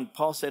 verse 1,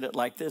 Paul said it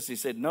like this. He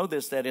said, know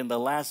this, that in the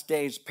last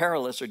days,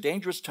 perilous or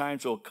dangerous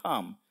times will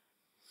come.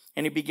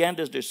 And he began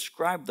to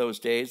describe those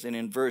days. And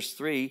in verse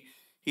 3,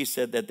 he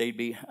said that they'd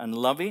be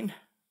unloving,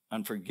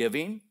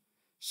 unforgiving,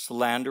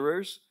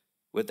 slanderers,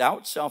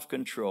 without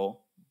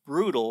self-control,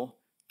 brutal,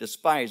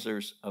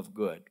 despisers of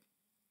good.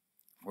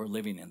 We're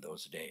living in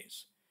those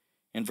days.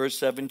 In verse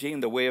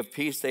 17, the way of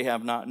peace they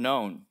have not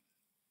known.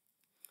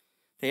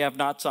 They have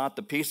not sought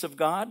the peace of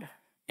God,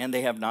 and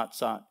they have not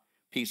sought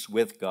peace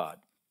with God.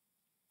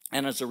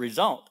 And as a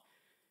result,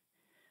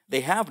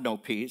 they have no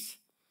peace,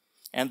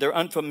 and they're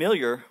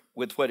unfamiliar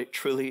with what it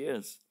truly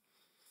is.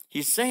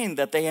 He's saying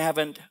that they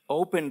haven't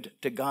opened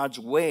to God's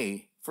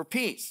way for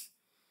peace.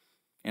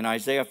 And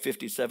Isaiah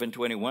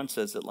 57:21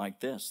 says it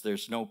like this,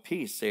 there's no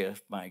peace,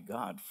 saith my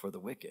God, for the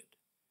wicked.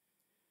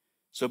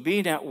 So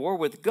being at war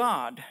with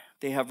God,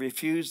 they have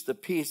refused the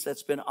peace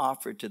that's been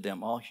offered to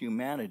them, all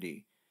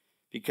humanity,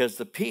 because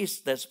the peace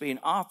that's being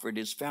offered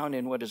is found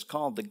in what is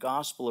called the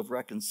gospel of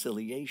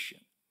reconciliation.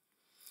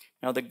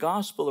 Now, the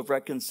gospel of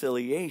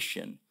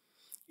reconciliation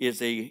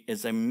is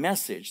a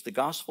message. The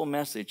gospel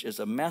message is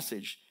a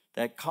message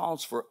that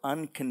calls for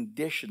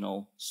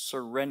unconditional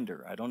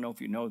surrender. I don't know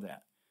if you know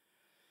that.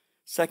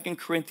 2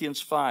 Corinthians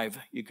 5,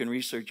 you can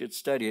research it,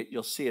 study it.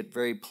 You'll see it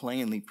very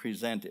plainly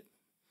presented.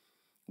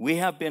 We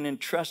have been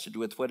entrusted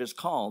with what is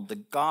called the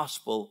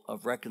gospel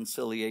of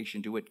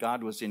reconciliation, to what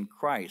God was in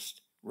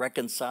Christ,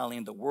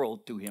 reconciling the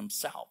world to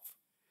himself.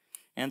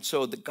 And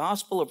so the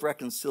gospel of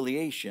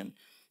reconciliation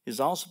has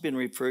also been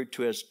referred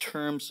to as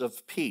terms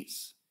of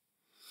peace.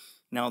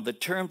 Now, the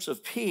terms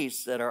of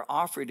peace that are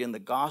offered in the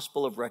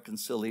gospel of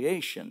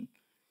reconciliation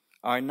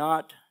are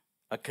not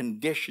a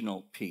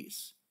conditional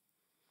peace.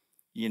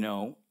 You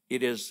know,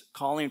 it is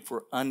calling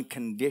for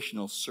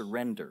unconditional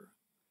surrender.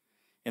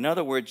 In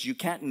other words, you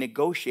can't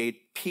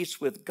negotiate peace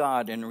with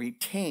God and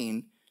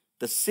retain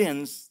the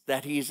sins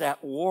that he's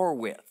at war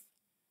with.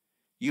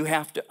 You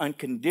have to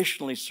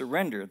unconditionally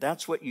surrender.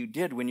 That's what you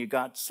did when you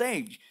got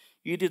saved.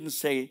 You didn't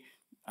say,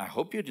 I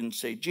hope you didn't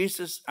say,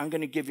 Jesus, I'm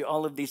going to give you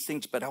all of these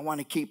things, but I want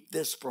to keep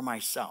this for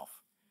myself.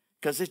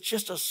 Because it's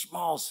just a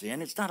small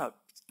sin. It's not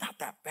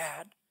that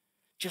bad.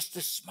 Just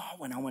this small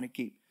one I want to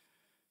keep.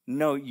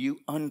 No, you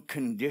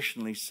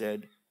unconditionally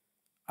said,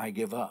 I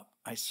give up.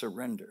 I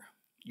surrender.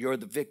 You're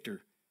the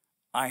victor.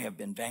 I have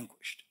been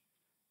vanquished.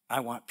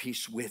 I want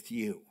peace with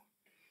you.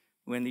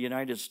 When the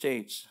United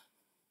States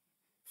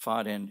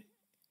fought and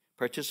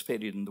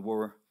participated in the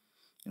war,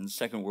 in the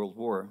Second World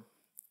War,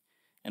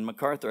 and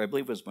MacArthur, I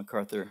believe it was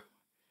MacArthur,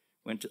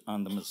 went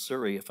on the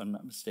Missouri, if I'm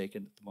not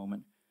mistaken at the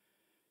moment,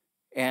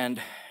 and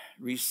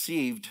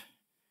received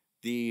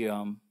the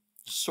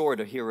sword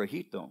of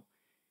Hirohito.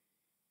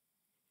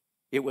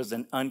 It was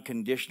an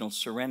unconditional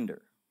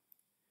surrender.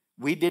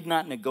 We did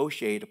not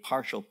negotiate a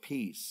partial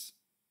peace.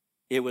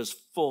 It was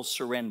full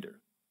surrender.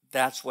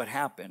 That's what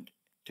happened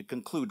to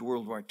conclude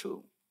World War II.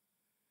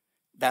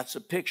 That's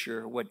a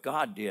picture of what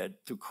God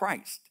did through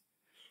Christ.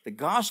 The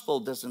gospel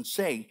doesn't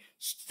say,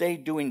 stay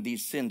doing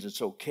these sins,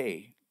 it's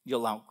okay,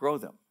 you'll outgrow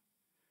them.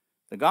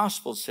 The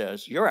gospel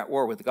says, you're at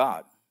war with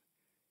God.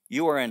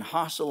 You are in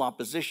hostile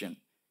opposition.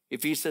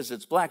 If he says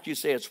it's black, you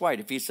say it's white.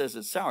 If he says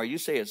it's sour, you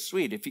say it's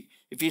sweet.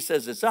 If he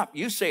says it's up,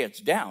 you say it's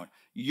down.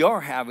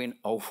 You're having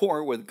a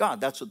war with God.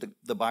 That's what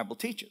the Bible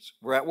teaches.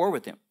 We're at war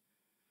with him.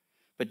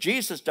 But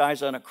Jesus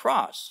dies on a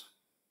cross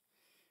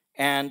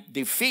and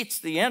defeats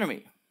the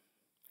enemy,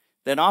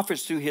 then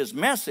offers through his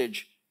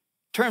message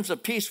terms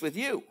of peace with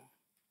you.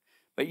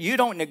 But you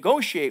don't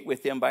negotiate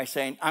with him by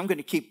saying, I'm going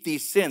to keep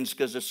these sins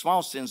because they're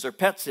small sins, they're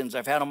pet sins.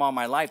 I've had them all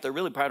my life. They're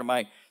really part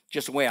of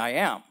just the way I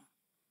am,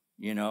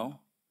 you know.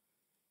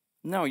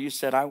 No, you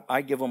said,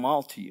 I give them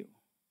all to you.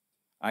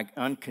 I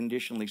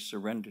unconditionally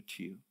surrender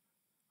to you.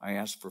 I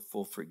ask for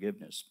full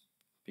forgiveness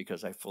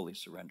because I fully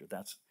surrender.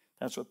 That's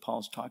what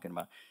Paul's talking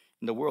about.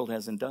 And the world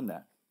hasn't done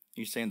that.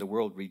 He's saying the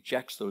world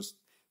rejects those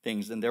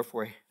things, and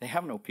therefore they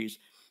have no peace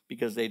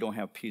because they don't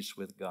have peace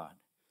with God.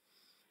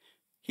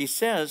 He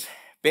says,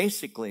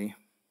 basically,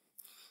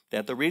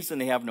 that the reason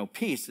they have no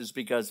peace is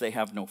because they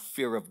have no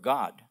fear of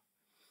God.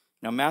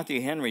 Now,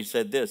 Matthew Henry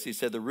said this. He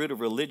said, the root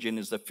of religion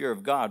is the fear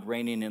of God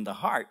reigning in the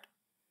heart.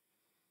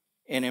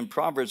 And in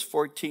Proverbs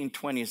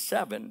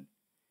 14:27,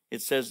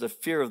 it says, the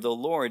fear of the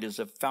Lord is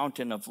a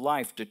fountain of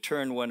life to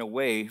turn one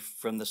away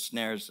from the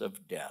snares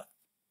of death.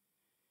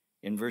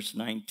 In verse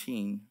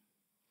 19,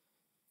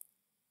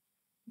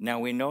 now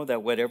we know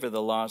that whatever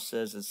the law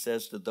says, it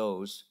says to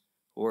those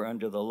who are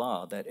under the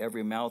law, that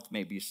every mouth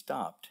may be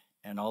stopped,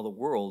 and all the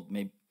world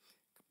may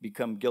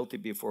become guilty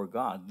before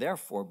God.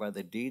 Therefore, by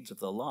the deeds of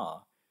the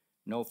law,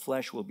 no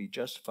flesh will be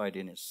justified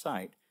in his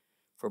sight,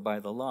 for by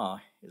the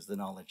law is the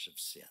knowledge of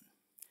sin.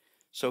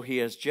 So he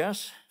has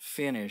just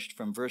finished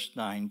from verse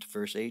 9 to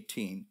verse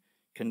 18,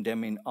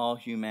 condemning all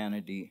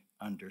humanity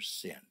under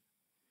sin.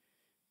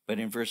 But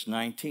in verse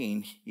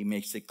 19, he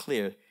makes it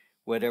clear,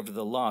 whatever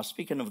the law,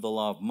 speaking of the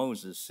law of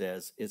Moses,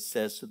 says, it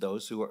says to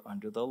those who are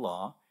under the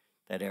law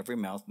that every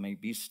mouth may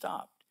be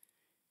stopped.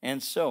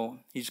 And so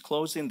he's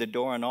closing the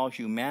door on all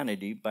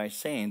humanity by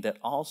saying that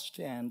all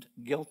stand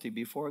guilty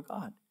before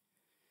God.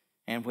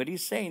 And what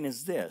he's saying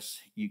is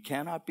this: you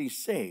cannot be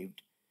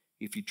saved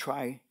if you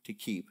try to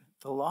keep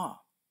the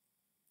law.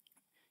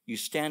 You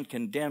stand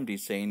condemned,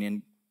 he's saying,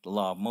 in the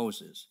law of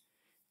Moses.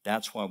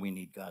 That's why we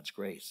need God's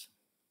grace.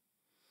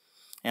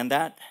 And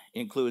that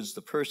includes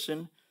the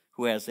person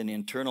who has an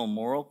internal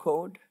moral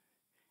code,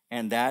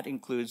 and that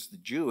includes the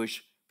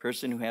Jewish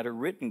person who had a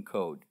written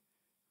code.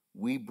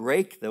 We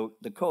break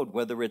the code,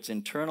 whether it's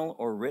internal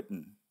or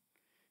written.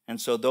 And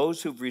so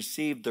those who've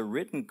received the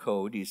written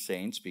code, he's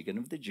saying, speaking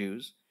of the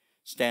Jews,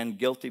 stand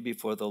guilty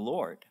before the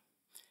Lord.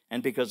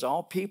 And because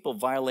all people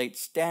violate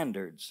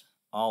standards,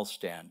 all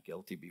stand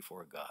guilty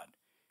before God.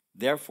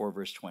 Therefore,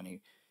 verse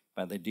 20,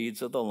 by the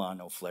deeds of the law,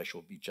 no flesh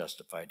will be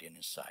justified in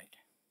his sight.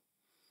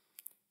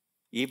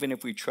 Even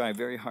if we try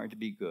very hard to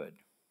be good,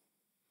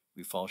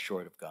 we fall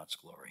short of God's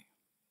glory.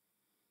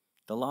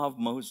 The law of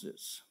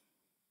Moses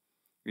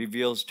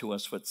reveals to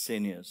us what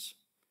sin is.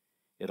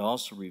 It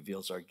also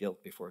reveals our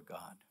guilt before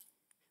God.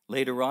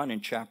 Later on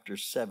in chapter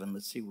 7,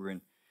 let's see, we're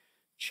in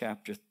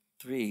chapter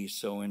 3,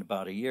 so in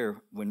about a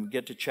year, when we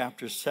get to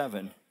chapter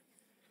 7,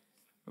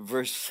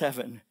 verse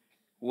 7,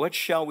 what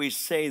shall we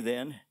say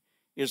then?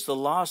 Is the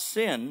law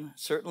sin?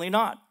 Certainly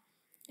not.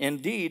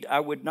 Indeed, I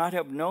would not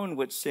have known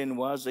what sin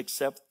was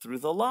except through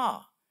the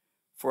law.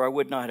 For I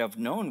would not have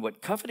known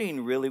what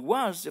coveting really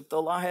was if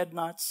the law had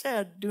not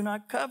said, do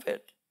not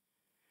covet.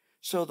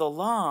 So the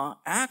law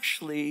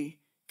actually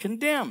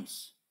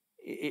condemns.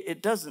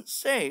 It doesn't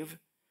save.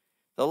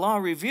 The law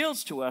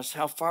reveals to us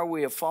how far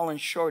we have fallen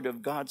short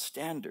of God's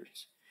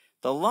standards.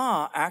 The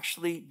law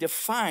actually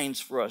defines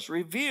for us,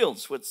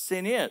 reveals what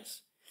sin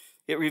is.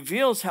 It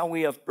reveals how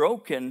we have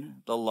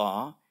broken the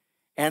law,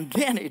 and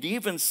then it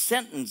even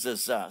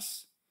sentences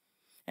us.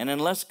 And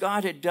unless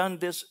God had done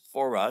this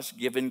for us,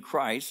 given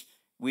Christ,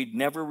 we'd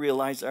never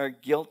realize our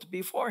guilt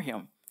before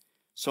him.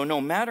 So no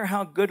matter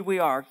how good we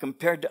are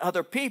compared to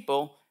other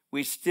people,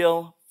 we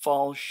still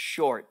fall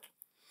short.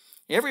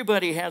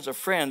 Everybody has a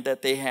friend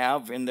that they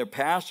have in their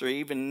past or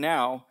even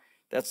now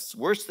that's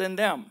worse than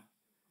them.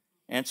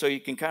 And so you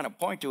can kind of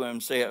point to him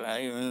and say,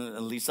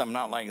 at least I'm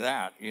not like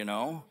that, you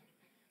know.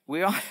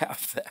 We all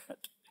have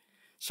that.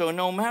 So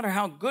no matter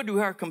how good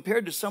we are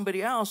compared to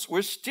somebody else,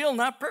 we're still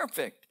not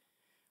perfect.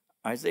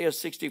 Isaiah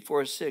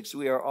 64:6,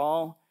 we are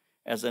all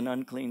as an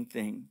unclean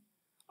thing.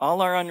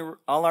 All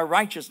our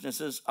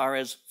righteousnesses are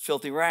as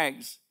filthy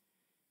rags.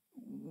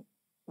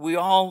 We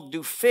all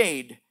do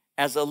fade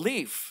as a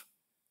leaf.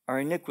 Our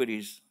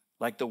iniquities,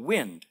 like the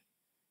wind,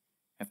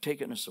 have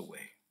taken us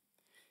away.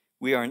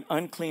 We are an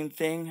unclean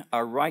thing.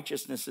 Our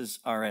righteousnesses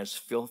are as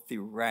filthy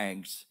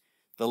rags.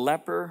 The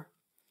leper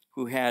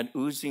who had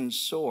oozing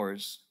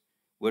sores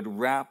would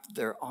wrap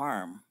their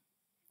arm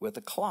with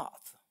a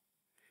cloth,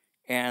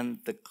 and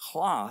the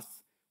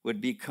cloth would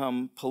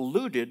become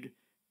polluted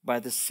by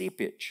the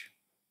seepage.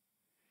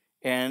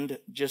 And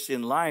just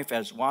in life,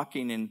 as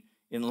walking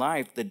in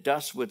life, the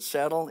dust would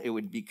settle. It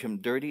would become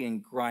dirty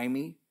and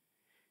grimy.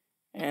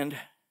 And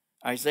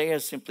Isaiah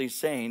is simply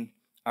saying,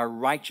 our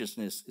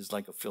righteousness is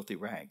like a filthy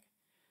rag.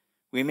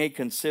 We may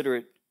consider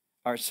it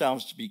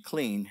ourselves to be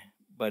clean,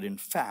 but in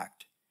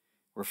fact,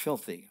 we're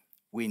filthy.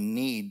 We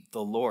need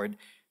the Lord.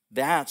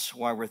 That's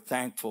why we're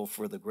thankful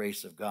for the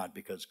grace of God,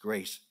 because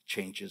grace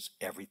changes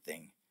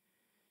everything.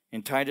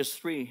 In Titus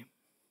 3,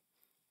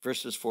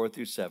 verses 4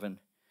 through 7,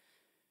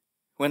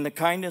 when the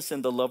kindness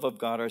and the love of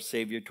God our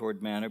Savior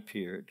toward man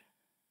appeared,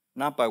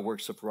 not by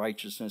works of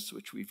righteousness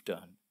which we've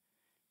done,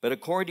 but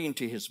according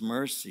to his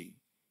mercy,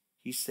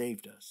 he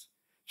saved us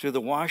through the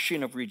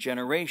washing of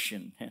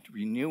regeneration and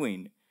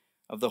renewing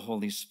of the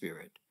Holy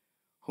Spirit,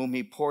 whom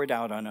he poured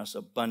out on us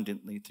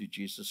abundantly through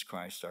Jesus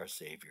Christ our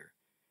Savior,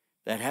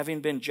 that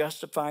having been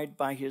justified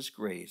by his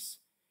grace,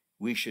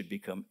 we should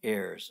become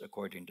heirs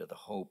according to the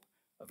hope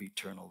of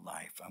eternal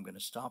life. I'm going to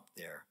stop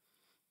there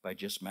by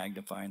just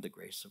magnifying the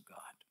grace of God.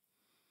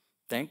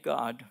 Thank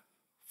God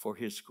for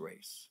his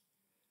grace.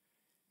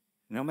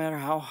 No matter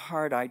how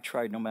hard I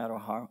tried, no matter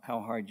how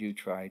hard you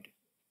tried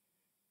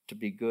to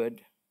be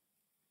good,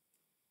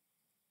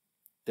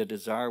 the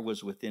desire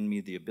was within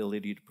me, the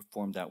ability to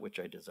perform that which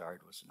I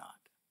desired was not.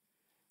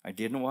 I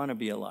didn't want to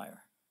be a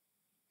liar,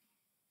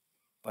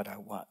 but I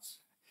was.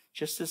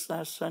 Just this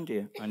last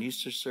Sunday on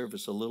Easter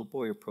service, a little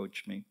boy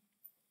approached me.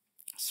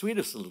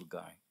 Sweetest little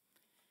guy.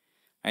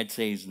 I'd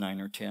say he's 9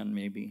 or 10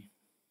 maybe.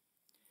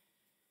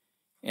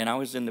 And I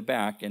was in the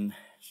back, and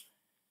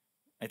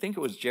I think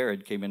it was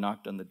Jared came and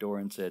knocked on the door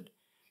and said,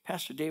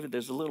 Pastor David,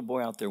 there's a little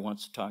boy out there who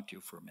wants to talk to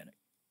you for a minute.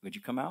 Would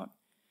you come out?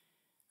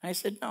 I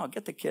said, no,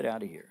 get the kid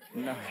out of here.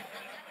 No.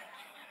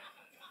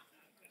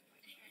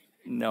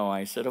 No,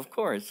 I said, of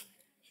course.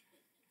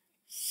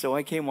 So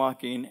I came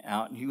walking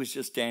out, and he was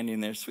just standing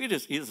there.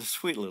 He's a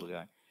sweet little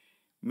guy,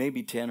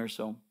 maybe 10 or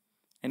so.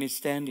 And he's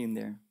standing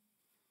there.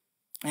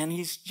 And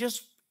he's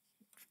just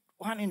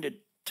wanting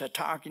to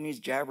talk, and he's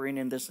jabbering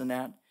and this and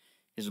that.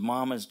 His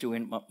mama's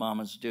doing what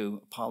mamas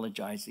do,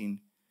 apologizing.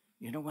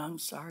 You know, I'm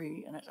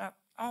sorry. And I thought,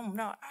 oh,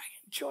 no, I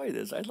enjoy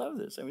this. I love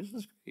this. I mean, this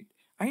is great.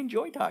 I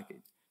enjoy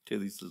talking to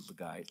these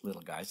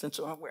little guys. And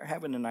so we're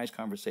having a nice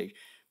conversation.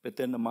 But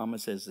then the mama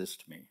says this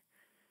to me.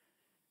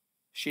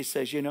 She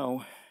says, you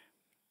know,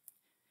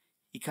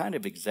 he kind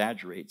of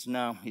exaggerates.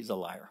 No, he's a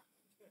liar.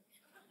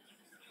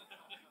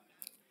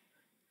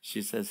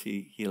 She says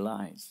he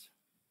lies.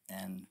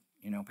 And,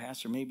 you know,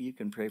 Pastor, maybe you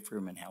can pray for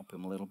him and help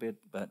him a little bit,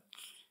 but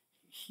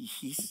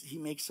he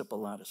makes up a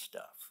lot of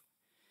stuff.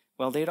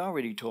 Well, they'd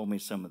already told me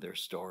some of their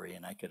story,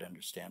 and I could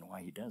understand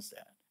why he does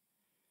that.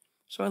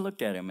 So I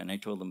looked at him, and I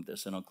told him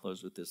this, and I'll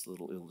close with this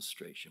little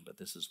illustration, but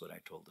this is what I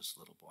told this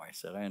little boy. I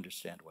said, I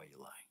understand why you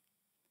lie.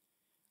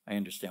 I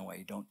understand why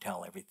you don't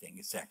tell everything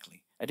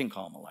exactly. I didn't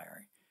call him a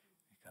liar.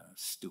 Kind of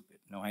stupid.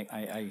 No,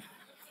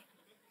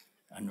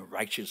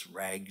 unrighteous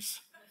rags.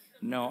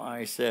 No,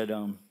 I said,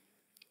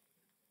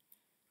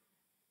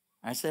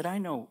 I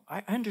know,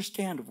 I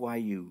understand why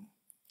you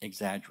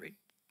exaggerate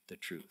the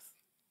truth.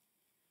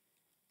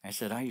 I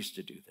said, I used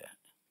to do that.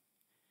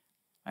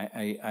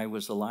 I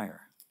was a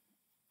liar,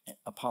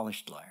 a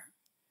polished liar.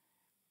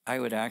 I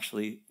would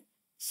actually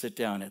sit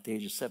down at the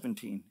age of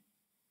 17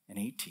 and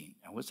 18.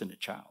 I wasn't a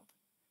child.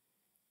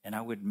 And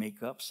I would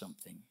make up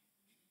something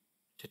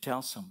to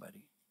tell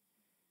somebody.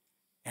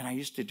 And I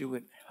used to do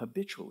it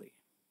habitually.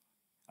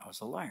 I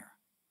was a liar.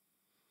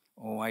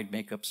 Oh, I'd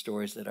make up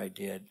stories that I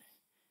did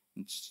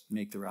and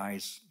make their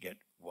eyes get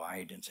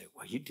wide and say,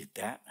 well, you did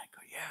that? And I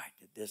go, yeah, I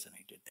did this and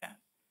I did that.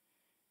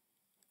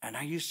 And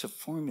I used to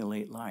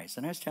formulate lies.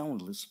 And I was telling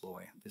this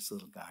boy, this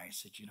little guy, I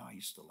said, I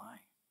used to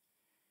lie.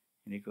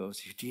 And he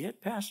goes, you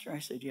did, Pastor? I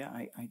said, yeah,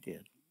 I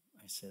did.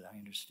 I said, I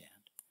understand.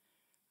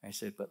 I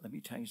said, but let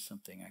me tell you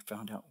something. I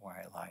found out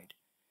why I lied.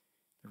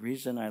 The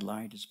reason I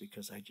lied is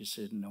because I just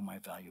didn't know my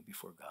value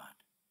before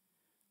God.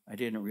 I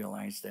didn't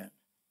realize that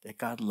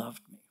God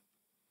loved me.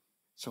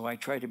 So I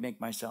tried to make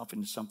myself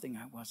into something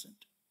I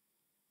wasn't.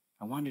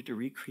 I wanted to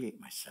recreate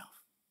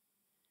myself.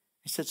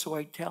 I said, so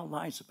I tell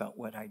lies about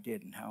what I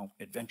did and how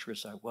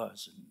adventurous I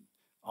was and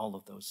all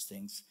of those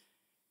things.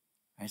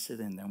 I said,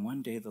 and then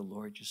one day the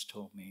Lord just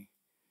told me,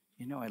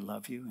 I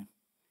love you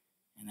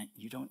and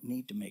you don't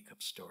need to make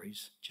up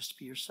stories. Just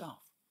be yourself.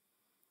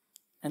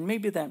 And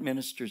maybe that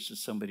ministers to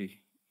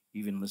somebody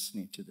even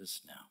listening to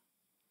this now.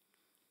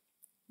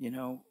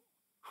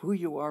 Who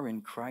you are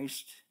in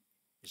Christ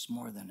is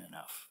more than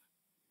enough.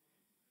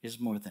 Is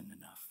more than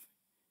enough.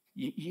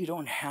 You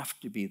don't have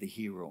to be the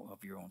hero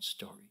of your own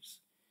stories.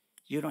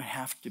 You don't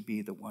have to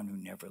be the one who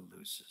never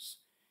loses.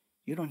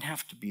 You don't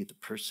have to be the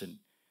person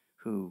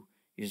who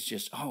is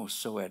just,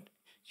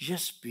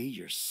 just be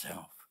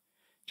yourself.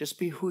 Just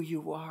be who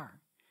you are.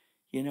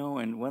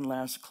 And one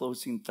last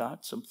closing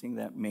thought, something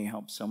that may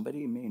help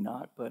somebody, may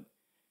not, but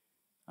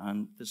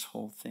on this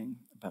whole thing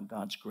about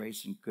God's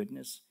grace and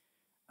goodness.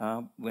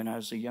 When I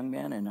was a young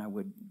man and I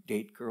would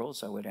date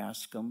girls, I would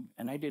ask them,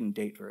 and I didn't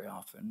date very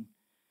often.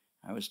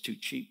 I was too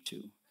cheap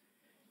to.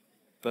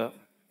 But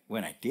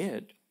when I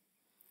did,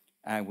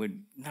 I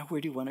would, now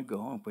where do you want to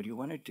go? What do you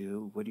want to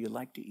do? What do you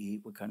like to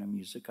eat? What kind of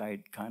music?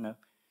 I'd kind of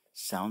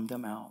sound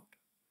them out.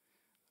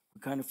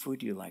 What kind of food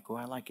do you like? Oh,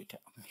 I like it.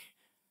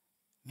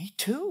 Me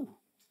too.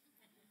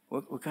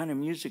 What kind of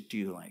music do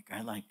you like?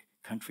 I like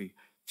country.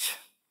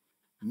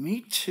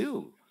 Me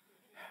too.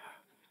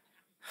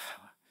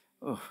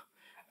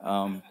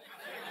 That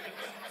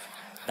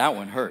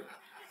one hurt.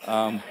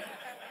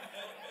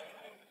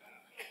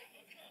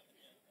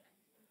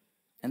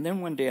 And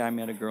then one day I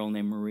met a girl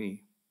named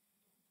Marie.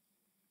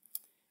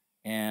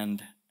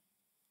 And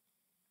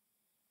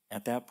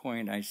at that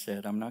point I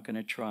said, I'm not going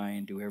to try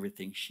and do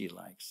everything she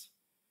likes.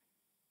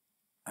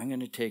 I'm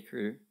going to take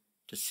her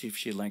to see if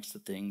she likes the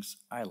things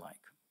I like.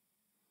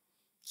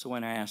 So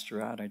when I asked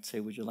her out, I'd say,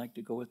 would you like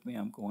to go with me?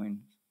 I'm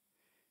going.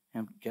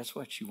 And guess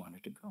what? She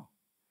wanted to go.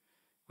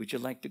 Would you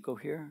like to go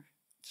here?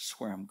 This is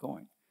where I'm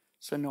going.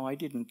 So no, I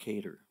didn't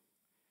cater.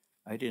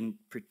 I didn't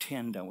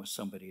pretend I was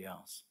somebody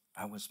else.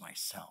 I was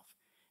myself.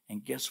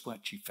 And guess what?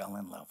 She fell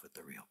in love with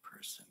the real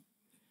person.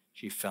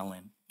 She fell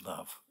in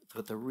love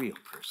with the real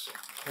person.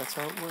 That's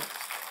how it works.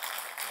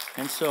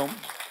 And so,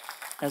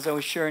 as I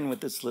was sharing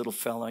with this little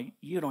fella,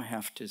 you don't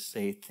have to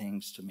say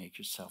things to make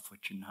yourself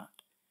what you're not.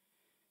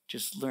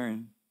 Just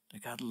learn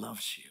that God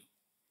loves you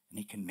and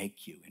he can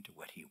make you into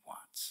what he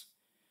wants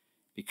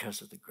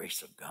because of the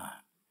grace of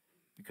God.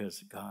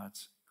 Because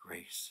God's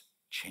grace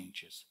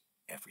changes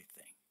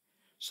everything.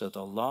 So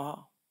the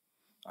law,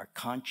 our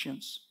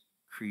conscience,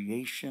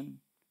 creation,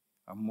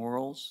 our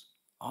morals,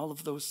 all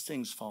of those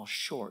things fall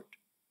short.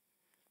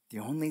 The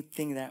only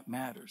thing that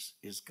matters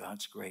is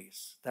God's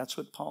grace. That's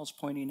what Paul's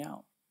pointing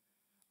out.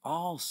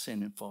 All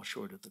sin and fall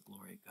short of the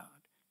glory of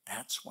God.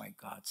 That's why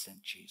God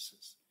sent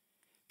Jesus.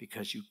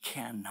 Because you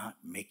cannot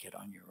make it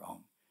on your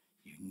own.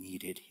 You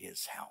needed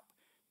his help.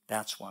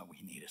 That's why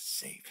we need a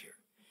Savior.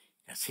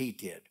 Because he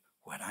did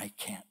what I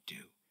can't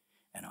do.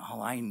 And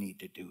all I need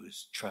to do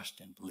is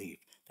trust and believe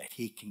that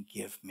he can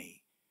give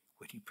me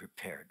what he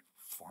prepared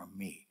for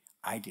me.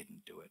 I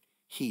didn't do it.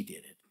 He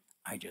did it.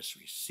 I just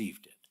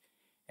received it.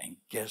 And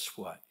guess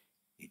what?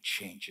 It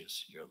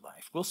changes your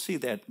life. We'll see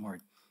that more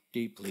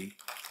deeply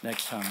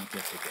next time we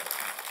get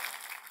together.